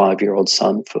see his 5-year-old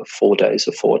son for 4 days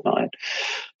a fortnight,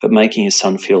 but making his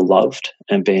son feel loved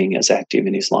and being as active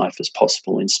in his life as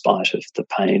possible in spite of the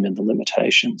pain and the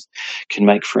limitations can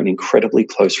make for an incredibly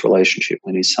close relationship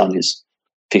when his son is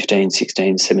 15,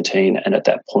 16, 17, and at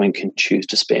that point can choose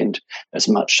to spend as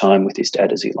much time with his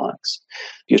dad as he likes.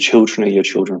 Your children are your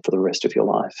children for the rest of your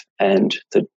life. And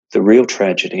the real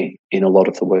tragedy in a lot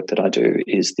of the work that I do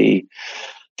is the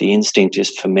instinct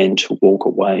is for men to walk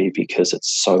away because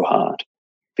it's so hard,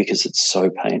 because it's so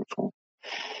painful.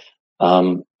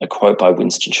 A quote by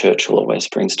Winston Churchill always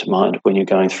springs to mind: when you're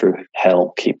going through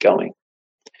hell, keep going.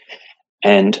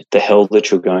 And the hell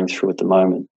that you're going through at the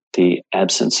moment, the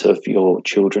absence of your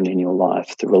children in your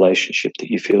life, the relationship that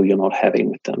you feel you're not having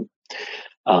with them,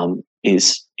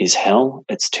 is hell.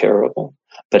 It's terrible,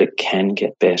 but it can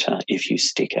get better if you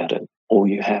stick at it. All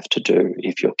you have to do,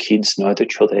 if your kids know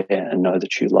that you're there and know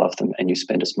that you love them and you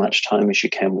spend as much time as you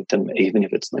can with them, even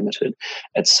if it's limited,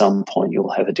 at some point you'll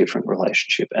have a different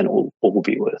relationship and all will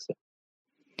be worth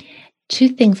it. Two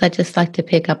things I'd just like to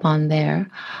pick up on there.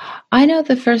 I know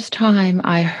the first time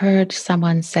I heard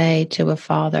someone say to a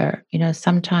father,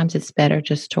 sometimes it's better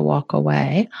just to walk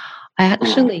away, I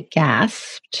actually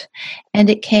gasped. And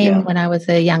it came when I was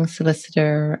a young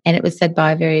solicitor, and it was said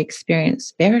by a very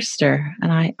experienced barrister.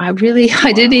 And I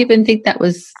didn't even think that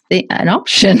was an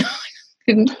option.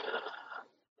 Well,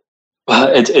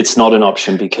 it's not an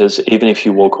option, because even if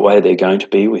you walk away, they're going to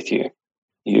be with you.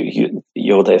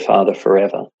 You're their father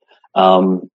forever.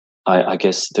 I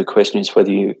guess the question is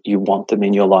whether you want them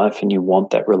in your life and you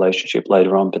want that relationship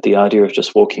later on. But the idea of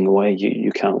just walking away,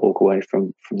 you can't walk away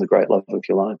from the great love of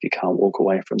your life. You can't walk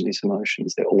away from these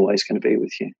emotions. They're always going to be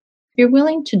with you. You're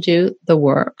willing to do the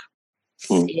work,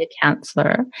 see a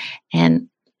counsellor, and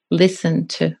listen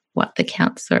to what the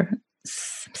counsellor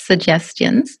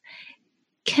suggestions,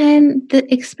 can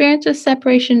the experience of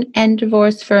separation and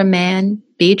divorce for a man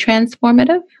be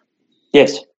transformative?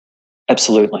 Yes,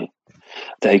 absolutely.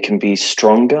 They can be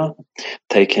stronger.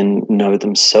 They can know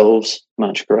themselves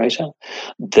much greater.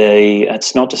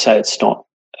 It's not to say it's not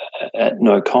at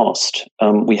no cost.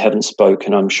 We haven't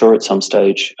spoken. I'm sure at some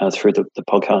stage through the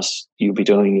podcast you'll be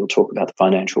doing, you'll talk about the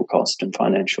financial cost and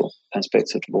financial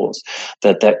aspects of divorce,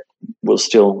 that will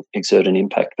still exert an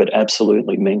impact. But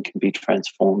absolutely, men can be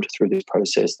transformed through this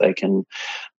process. They can.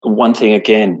 One thing,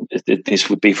 again, this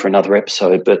would be for another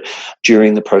episode, but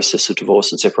during the process of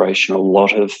divorce and separation, a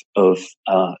lot of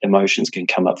emotions can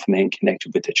come up for men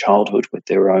connected with their childhood, with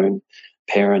their own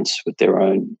parents, with their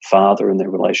own father and their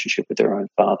relationship with their own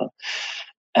father.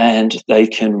 And they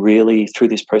can really, through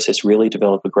this process, really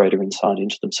develop a greater insight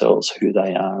into themselves, who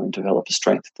they are, and develop a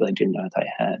strength that they didn't know they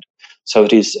had. So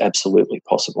it is absolutely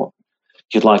possible.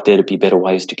 You'd like there to be better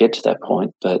ways to get to that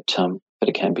point, but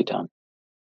it can be done.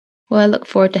 Well, I look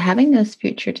forward to having those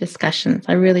future discussions.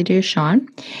 I really do, Shaun.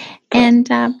 And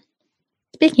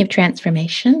speaking of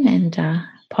transformation and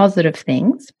positive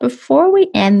things, before we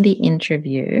end the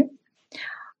interview,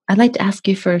 I'd like to ask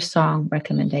you for a song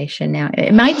recommendation. Now,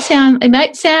 it might sound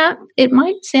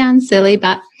silly,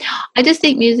 but I just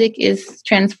think music is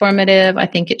transformative. I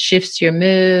think it shifts your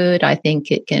mood. I think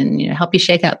it can, help you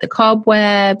shake out the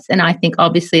cobwebs. And I think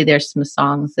obviously there's some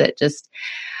songs that just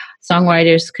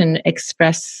songwriters can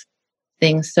express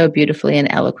things so beautifully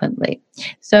and eloquently.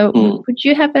 So, would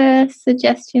you have a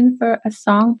suggestion for a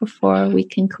song before we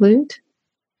conclude?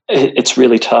 It's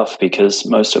really tough because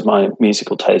most of my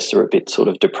musical tastes are a bit sort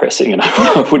of depressing, and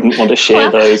I wouldn't want to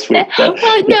share those with. But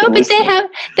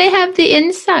they have the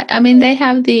insight. I mean, they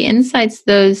have the insights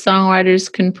those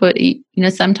songwriters can put.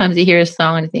 Sometimes you hear a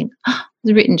song and you think, "Oh, it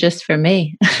was written just for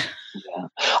me." Yeah,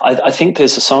 I think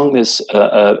there's a song. There's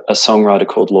a songwriter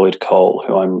called Lloyd Cole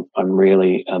who I'm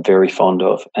really very fond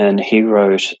of, and he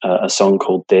wrote a song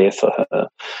called "There for Her"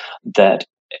 that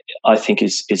I think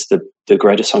is the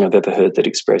greatest song I've ever heard that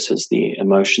expresses the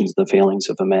emotions, the feelings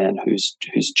of a man who's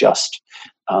just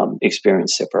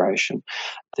experienced separation.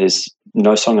 There's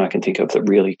no song I can think of that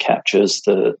really captures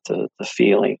the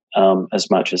feeling as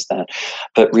much as that.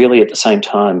 But really, at the same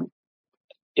time,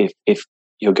 if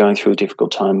you're going through a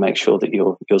difficult time, make sure that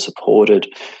you're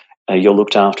supported, you're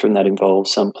looked after, and that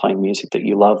involves playing music that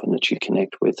you love and that you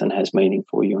connect with and has meaning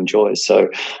for you, enjoy. So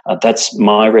that's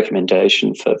my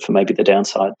recommendation for maybe the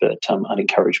downside, but I'd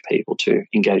encourage people to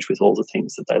engage with all the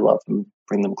things that they love and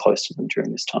bring them close to them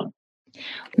during this time.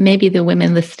 Maybe the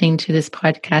women listening to this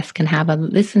podcast can have a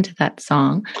listen to that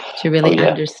song to really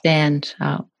understand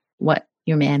what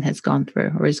your man has gone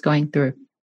through or is going through.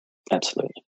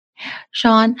 Absolutely.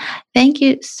 Shaun, thank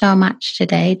you so much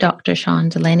today, Dr. Shaun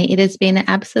Delaney. It has been an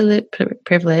absolute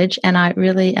privilege, and I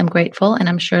really am grateful, and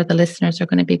I'm sure the listeners are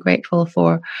going to be grateful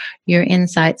for your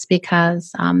insights,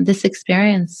 because this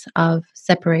experience of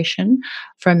separation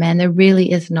for men, there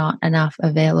really is not enough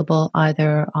available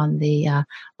either on the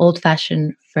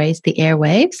old-fashioned phrase, the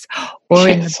airwaves, or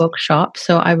in the bookshop.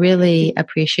 So I really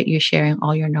appreciate you sharing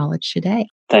all your knowledge today.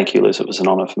 Thank you, Liz. It was an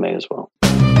honor for me as well.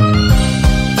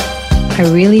 I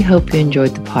really hope you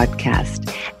enjoyed the podcast,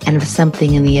 and if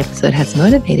something in the episode has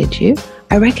motivated you,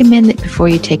 I recommend that before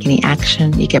you take any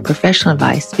action, you get professional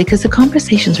advice, because the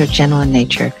conversations are general in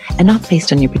nature and not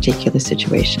based on your particular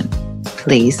situation.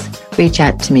 Please reach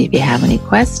out to me if you have any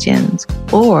questions,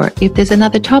 or if there's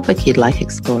another topic you'd like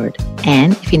explored.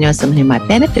 And if you know someone who might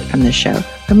benefit from the show,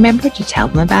 remember to tell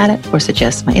them about it or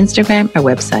suggest my Instagram or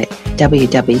website,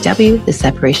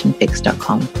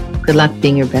 www.theseparationfix.com. Good luck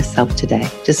being your best self today.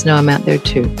 Just know I'm out there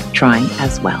too, trying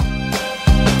as well.